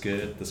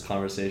 This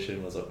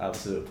conversation was an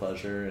absolute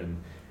pleasure, and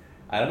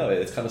I don't know,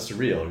 it's kind of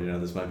surreal. You know,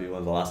 this might be one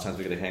of the last times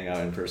we're going to hang out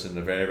in person in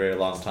a very, very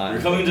long time.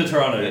 You're coming to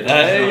Toronto.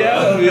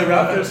 Yeah, we have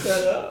Raptors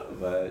set up.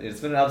 But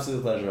it's been an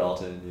absolute pleasure,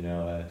 Alton. You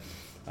know,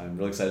 I'm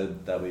really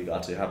excited that we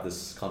got to have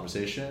this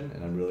conversation,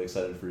 and I'm really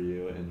excited for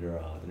you and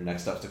your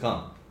next steps to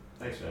come.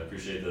 Thanks, man. I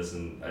appreciate this,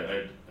 and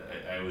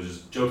I was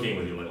just joking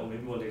with you, like, oh,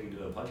 maybe one day we can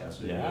do a podcast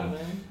with you. Yeah,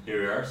 man.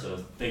 Here we are. So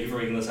thank you for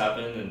making this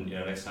happen. And you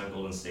know, next time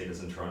Golden State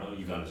is in Toronto,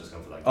 you gotta just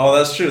come for that. Oh,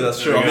 that's true. That's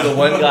true. I'll be the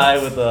one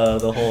guy with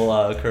the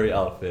whole Curry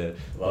outfit.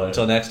 Well,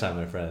 until next time,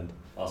 my friend.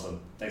 Awesome.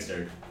 Thanks,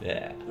 Derek.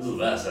 Yeah. This is the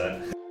best,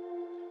 man.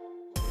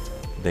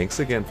 Thanks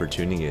again for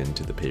tuning in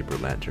to the Paper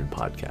Lantern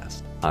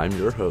podcast. I'm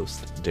your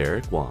host,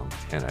 Derek Wong,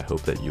 and I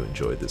hope that you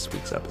enjoyed this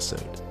week's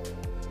episode.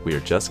 We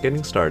are just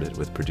getting started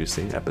with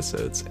producing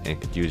episodes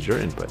and could use your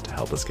input to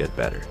help us get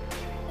better.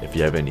 If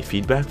you have any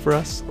feedback for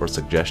us or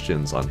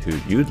suggestions on who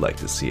you'd like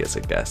to see as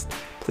a guest,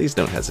 please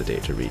don't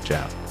hesitate to reach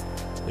out.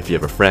 If you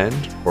have a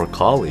friend or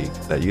colleague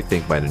that you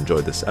think might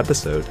enjoy this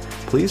episode,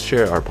 please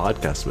share our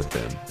podcast with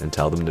them and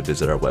tell them to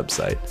visit our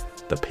website,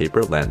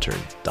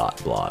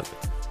 thepaperlantern.blog.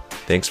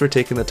 Thanks for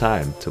taking the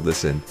time to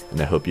listen,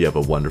 and I hope you have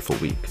a wonderful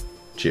week.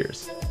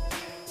 Cheers.